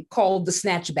called The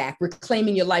Snatchback,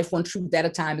 Reclaiming Your Life One Truth at a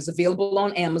Time. Is available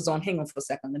on Amazon. Hang on for a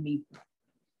second. Let me.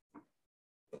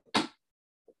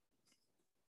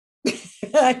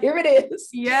 Here it is.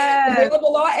 Yes.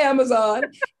 Available on Amazon.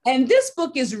 And this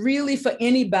book is really for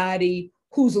anybody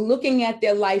who's looking at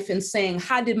their life and saying,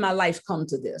 how did my life come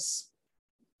to this?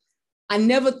 I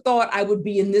never thought I would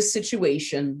be in this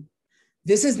situation.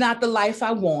 This is not the life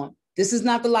I want. This is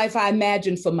not the life I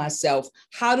imagined for myself.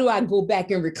 How do I go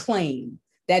back and reclaim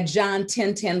that John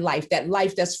 10:10 life, that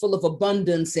life that's full of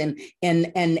abundance and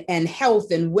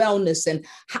health and wellness? And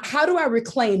how do I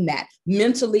reclaim that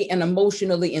mentally and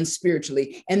emotionally and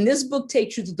spiritually? And this book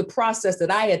takes you through the process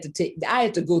that I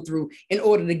had to go through in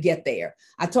order to get there.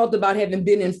 I talked about having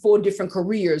been in 4 different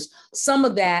careers. Some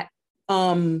of that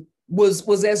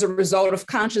was as a result of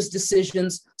conscious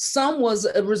decisions. Some was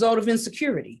a result of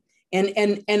insecurity.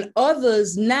 And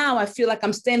others, now I feel like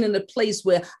I'm standing in a place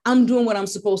where I'm doing what I'm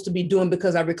supposed to be doing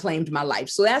because I reclaimed my life.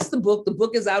 So that's the book. The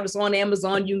book is out. It's on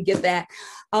Amazon. You can get that.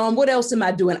 What else am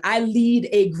I doing? I lead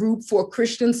a group for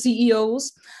Christian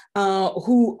CEOs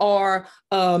who are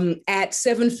at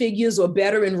 7 figures or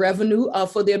better in revenue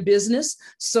for their business.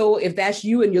 So if that's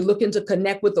you and you're looking to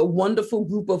connect with a wonderful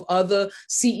group of other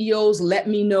CEOs, let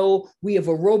me know. We have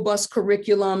a robust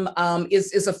curriculum.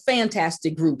 It's a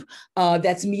fantastic group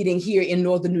that's meeting here in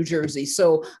Northern New Jersey.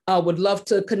 So would love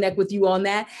to connect with you on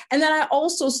that. And then I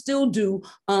also still do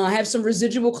have some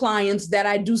residual clients that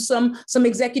I do some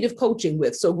executive coaching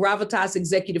with. So Gravitas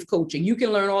Executive Coaching. You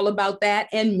can learn all about that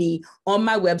and me on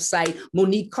my website,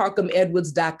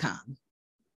 MoniqueCarkham-Edwards.com.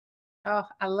 Oh,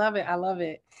 I love it. I love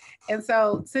it. And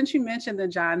so since you mentioned the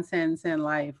John 10:10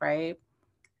 life, right?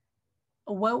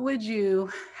 How would you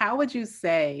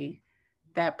say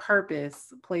that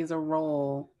purpose plays a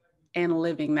role in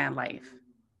living that life?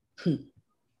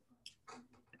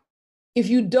 If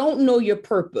you don't know your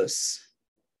purpose,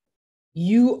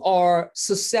 you are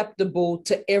susceptible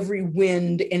to every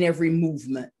wind and every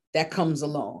movement that comes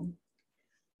along.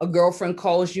 A girlfriend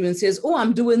calls you and says, oh,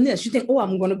 I'm doing this. You think, oh,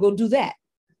 I'm going to go do that.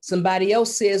 Somebody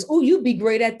else says, oh, you'd be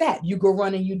great at that. You go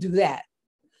run and you do that.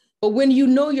 But when you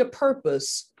know your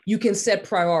purpose, you can set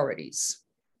priorities.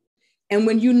 And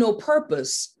when you know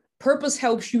purpose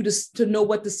helps you to know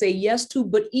what to say yes to,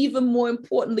 but even more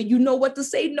importantly, you know what to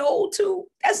say no to.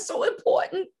 That's so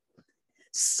important.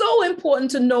 So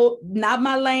important to know, not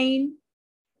my lane,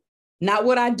 not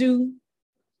what I do,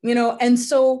 and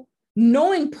so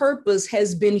knowing purpose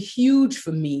has been huge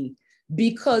for me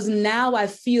because now I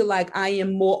feel like I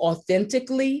am more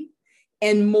authentically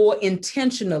and more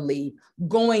intentionally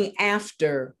going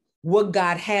after what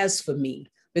God has for me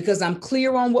because I'm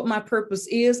clear on what my purpose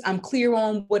is. I'm clear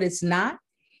on what it's not.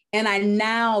 And I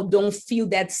now don't feel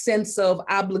that sense of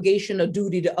obligation or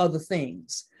duty to other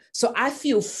things. So I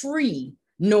feel free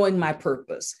knowing my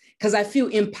purpose because I feel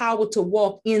empowered to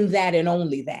walk in that and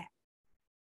only that.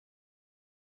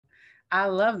 I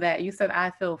love that. You said,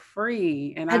 I feel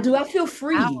free and I I do. feel I feel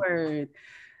free. empowered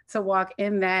to walk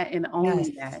in that and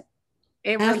only Yes. that.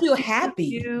 It And I feel releases happy.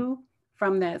 you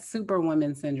from that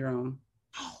superwoman syndrome.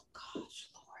 Oh, gosh,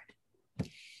 Lord.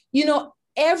 You know,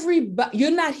 everybody,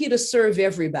 you're not here to serve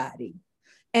everybody.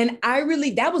 And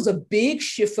that was a big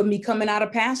shift for me coming out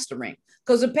of pastoring.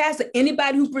 Because a pastor,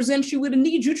 anybody who presents you with a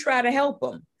need, you try to help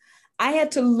them. I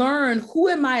had to learn who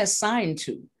am I assigned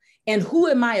to and who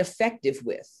am I effective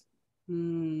with.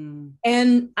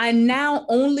 And I now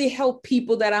only help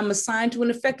people that I'm assigned to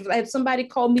and effective. I had somebody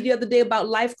call me the other day about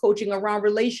life coaching around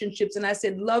relationships. And I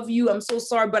said, love you. I'm so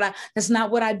sorry, but that's not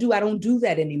what I do. I don't do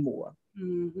that anymore.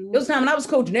 There was a time when I was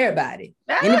coaching everybody.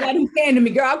 Anybody who came to me,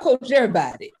 girl, I'll coach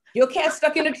everybody. Your cat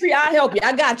stuck in a tree, I'll help you.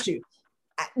 I got you.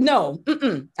 I don't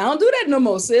do that no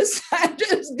more, sis.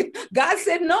 God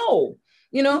said no,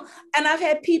 and I've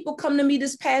had people come to me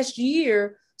this past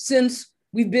year since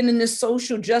we've been in this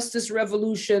social justice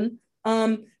revolution,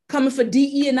 coming for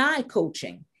DE&I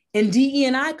coaching and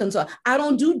DE&I consult. I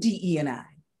don't do DE&I.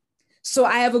 So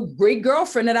I have a great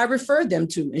girlfriend that I referred them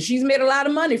to, and she's made a lot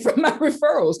of money from my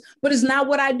referrals, but it's not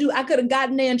what I do. I could have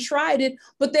gotten there and tried it,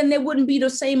 but then there wouldn't be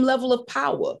the same level of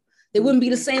power. There wouldn't be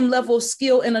the same level of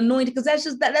skill and anointing because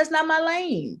that's not my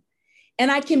lane.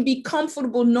 And I can be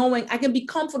comfortable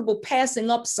passing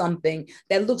up something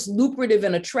that looks lucrative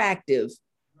and attractive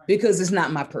because it's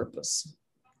not my purpose.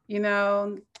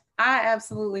 I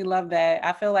absolutely love that.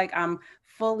 I feel like I'm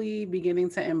fully beginning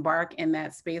to embark in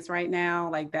that space right now.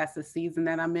 Like that's the season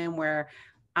that I'm in where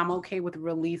I'm okay with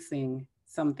releasing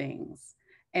some things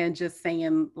and just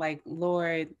saying like,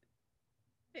 Lord,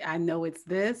 I know it's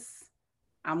this.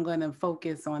 I'm going to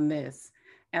focus on this.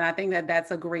 And I think that that's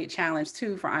a great challenge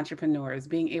too for entrepreneurs,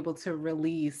 being able to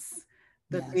release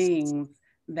the things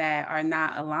that are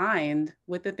not aligned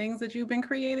with the things that you've been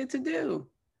created to do.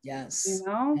 Yes.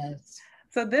 Yes.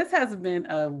 So this has been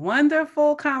a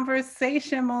wonderful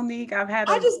conversation, Monique. I've had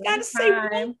I just got to say one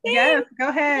thing. Yes, go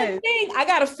ahead. I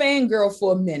got a fangirl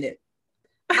for a minute.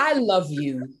 I love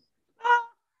you.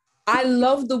 I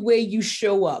love the way you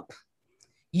show up.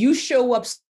 You show up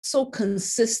so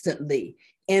consistently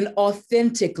and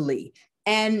authentically,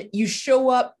 and you show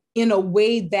up in a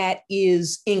way that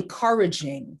is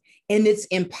encouraging and it's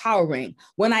empowering.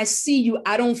 When I see you,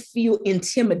 I don't feel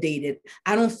intimidated.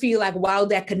 I don't feel like, wow,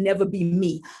 that could never be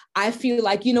me. I feel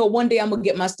like, one day I'm gonna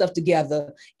get my stuff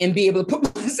together and be able to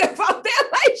put myself out there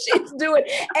like she's doing.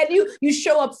 And you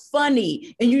show up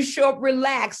funny and you show up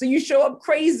relaxed and you show up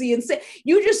crazy and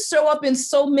you just show up in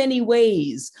so many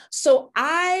ways. So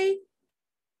I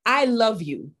love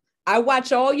you. I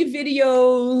watch all your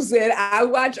videos and I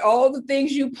watch all the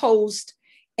things you post.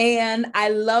 And I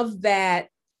love that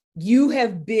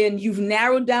you've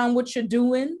narrowed down what you're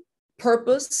doing,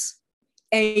 purpose,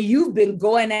 and you've been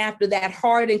going after that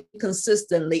hard and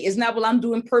consistently. It's not, well, I'm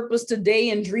doing purpose today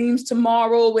and dreams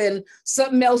tomorrow and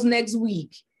something else next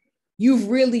week. You've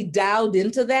really dialed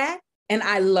into that. And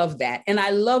I love that. And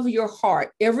I love your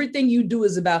heart. Everything you do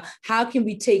is about how can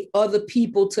we take other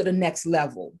people to the next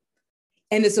level?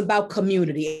 And it's about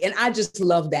community. And I just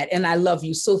love that. And I love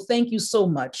you. So thank you so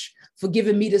much for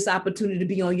giving me this opportunity to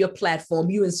be on your platform.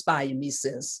 You inspire me,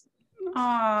 sis.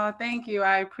 Oh, thank you.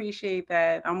 I appreciate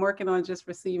that. I'm working on just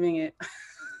receiving it.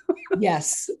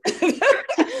 Yes.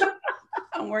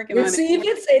 I'm working on it. Receive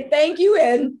it, say thank you,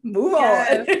 and move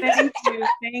on. Thank you.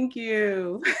 Thank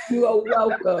you. You are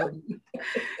welcome.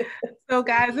 So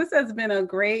guys, this has been a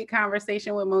great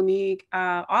conversation with Monique.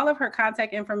 All of her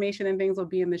contact information and things will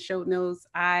be in the show notes.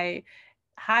 I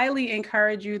highly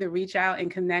encourage you to reach out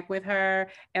and connect with her.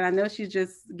 And I know she's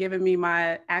just giving me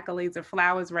my accolades or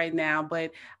flowers right now,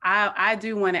 but I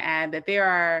do want to add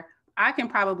that I can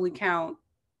probably count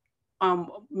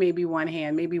maybe one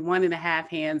hand, maybe 1.5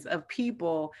 hands of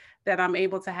people that I'm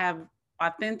able to have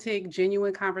authentic,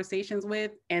 genuine conversations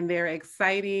with, and they're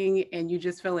exciting, and you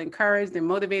just feel encouraged and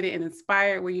motivated and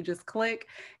inspired where you just click.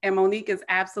 And Monique is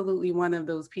absolutely one of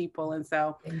those people. And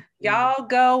so y'all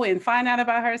go and find out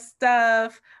about her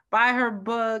stuff, buy her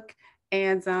book,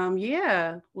 and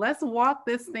let's walk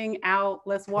this thing out.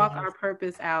 Let's walk our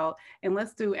purpose out, and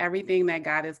let's do everything that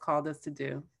God has called us to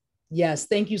do. Yes,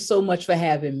 thank you so much for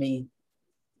having me.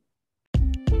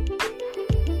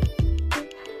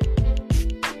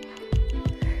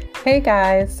 Hey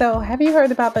guys, so have you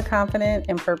heard about the Confident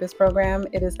and Purpose program?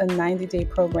 It is a 90-day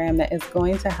program that is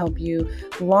going to help you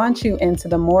launch you into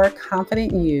the more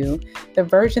confident you, the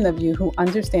version of you who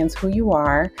understands who you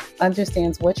are,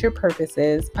 understands what your purpose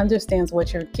is, understands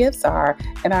what your gifts are,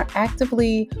 and are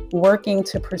actively working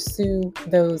to pursue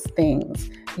those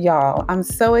things. Y'all, I'm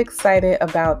so excited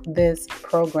about this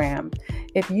program.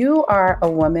 If you are a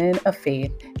woman of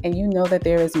faith and you know that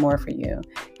there is more for you,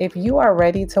 if you are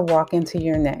ready to walk into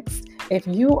your next, if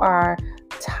you are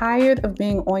tired of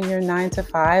being on your 9 to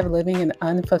 5, living an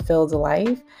unfulfilled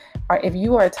life, or if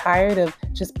you are tired of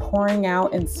just pouring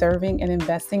out and serving and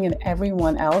investing in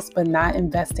everyone else, but not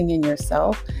investing in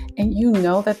yourself, and you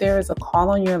know that there is a call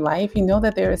on your life, you know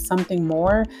that there is something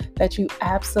more that you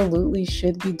absolutely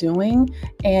should be doing,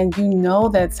 and you know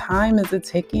that time is a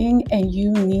ticking and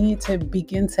you need to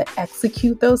begin to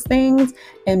execute those things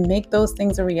and make those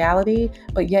things a reality,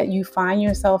 but yet you find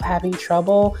yourself having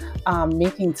trouble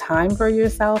making time for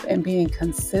yourself and being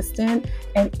consistent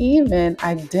and even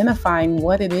identifying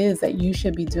what it is that you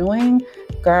should be doing,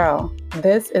 girl,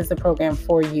 this is the program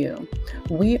for you.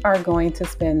 We are going to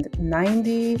spend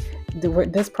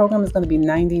this program is going to be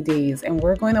 90 days, and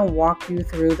we're going to walk you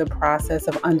through the process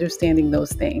of understanding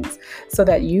those things so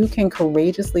that you can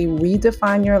courageously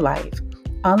redefine your life,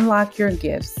 unlock your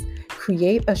gifts,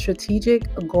 create a strategic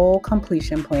goal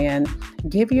completion plan,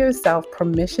 give yourself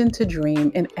permission to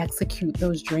dream and execute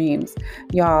those dreams.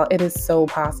 Y'all, it is so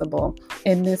possible.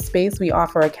 In this space, we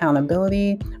offer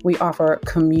accountability, we offer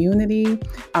community.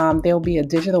 There'll be a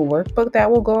digital workbook that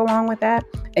will go along with that,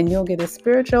 and you'll get a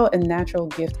spiritual and natural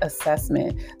gift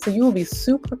assessment. So you will be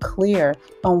super clear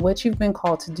on what you've been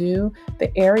called to do,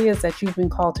 the areas that you've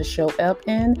been called to show up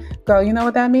in. Girl, you know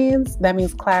what that means? That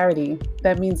means clarity.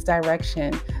 That means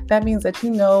direction. That means that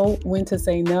you know when to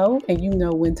say no and you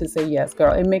know when to say yes,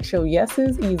 girl. It makes your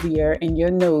yeses easier and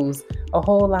your no's a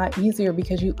whole lot easier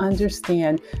because you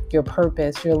understand your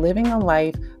purpose. You're living a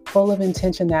life full of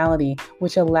intentionality,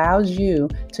 which allows you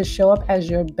to show up as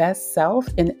your best self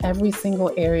in every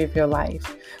single area of your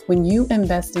life. When you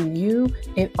invest in you,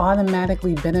 it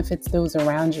automatically benefits those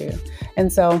around you.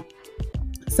 And so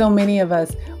many of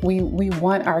us, we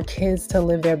want our kids to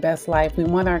live their best life. We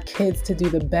want our kids to do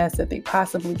the best that they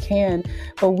possibly can,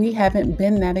 but we haven't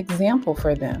been that example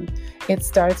for them. It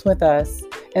starts with us.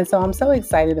 And so I'm so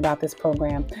excited about this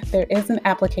program. There is an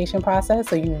application process,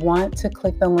 so you want to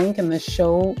click the link in the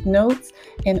show notes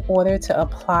in order to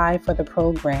apply for the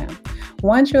program.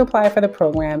 Once you apply for the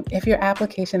program, if your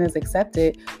application is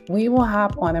accepted, we will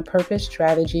hop on a purpose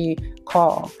strategy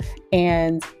call.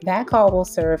 And that call will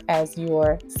serve as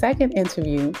your second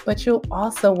interview, but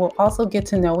will also get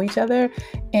to know each other,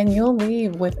 and you'll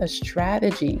leave with a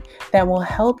strategy that will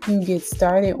help you get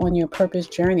started on your purpose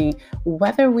journey,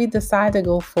 whether we decide to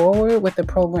go forward with the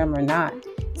program or not.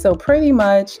 So pretty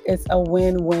much it's a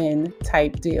win-win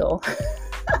type deal.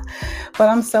 But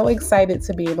I'm so excited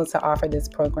to be able to offer this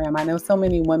program. I know so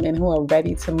many women who are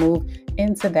ready to move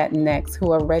into that next,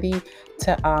 who are ready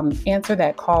to answer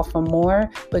that call for more,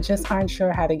 but just aren't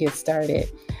sure how to get started.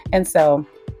 And so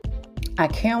I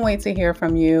can't wait to hear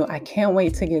from you. I can't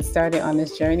wait to get started on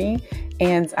this journey.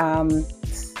 And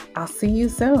I'll see you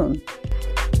soon.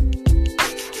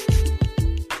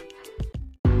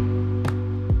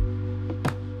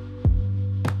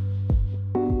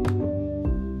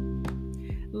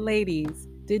 Ladies,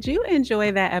 did you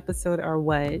enjoy that episode or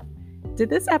what? Did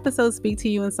this episode speak to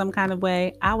you in some kind of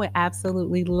way? I would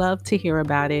absolutely love to hear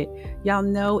about it. Y'all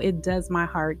know it does my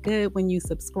heart good when you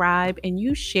subscribe and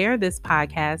you share this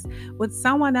podcast with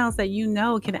someone else that you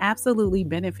know can absolutely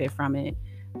benefit from it.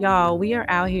 Y'all, we are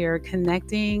out here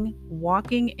connecting,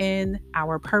 walking in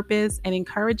our purpose, and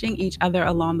encouraging each other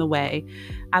along the way.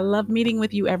 I love meeting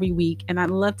with you every week, and I'd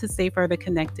love to stay further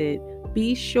connected.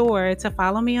 Be sure to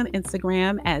follow me on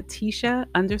Instagram at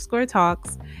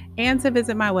Tisha_talks and to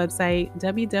visit my website,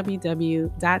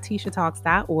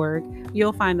 www.tishatalks.org.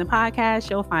 You'll find the podcast,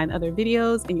 you'll find other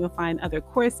videos, and you'll find other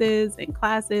courses and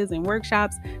classes and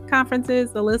workshops,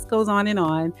 conferences, the list goes on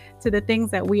to the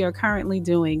things that we are currently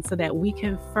doing so that we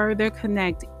can further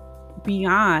connect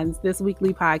beyond this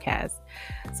weekly podcast.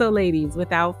 So ladies,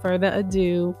 without further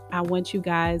ado, I want you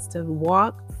guys to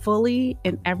walk fully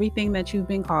in everything that you've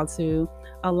been called to,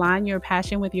 align your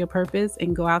passion with your purpose,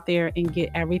 and go out there and get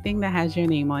everything that has your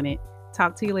name on it.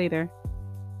 Talk to you later.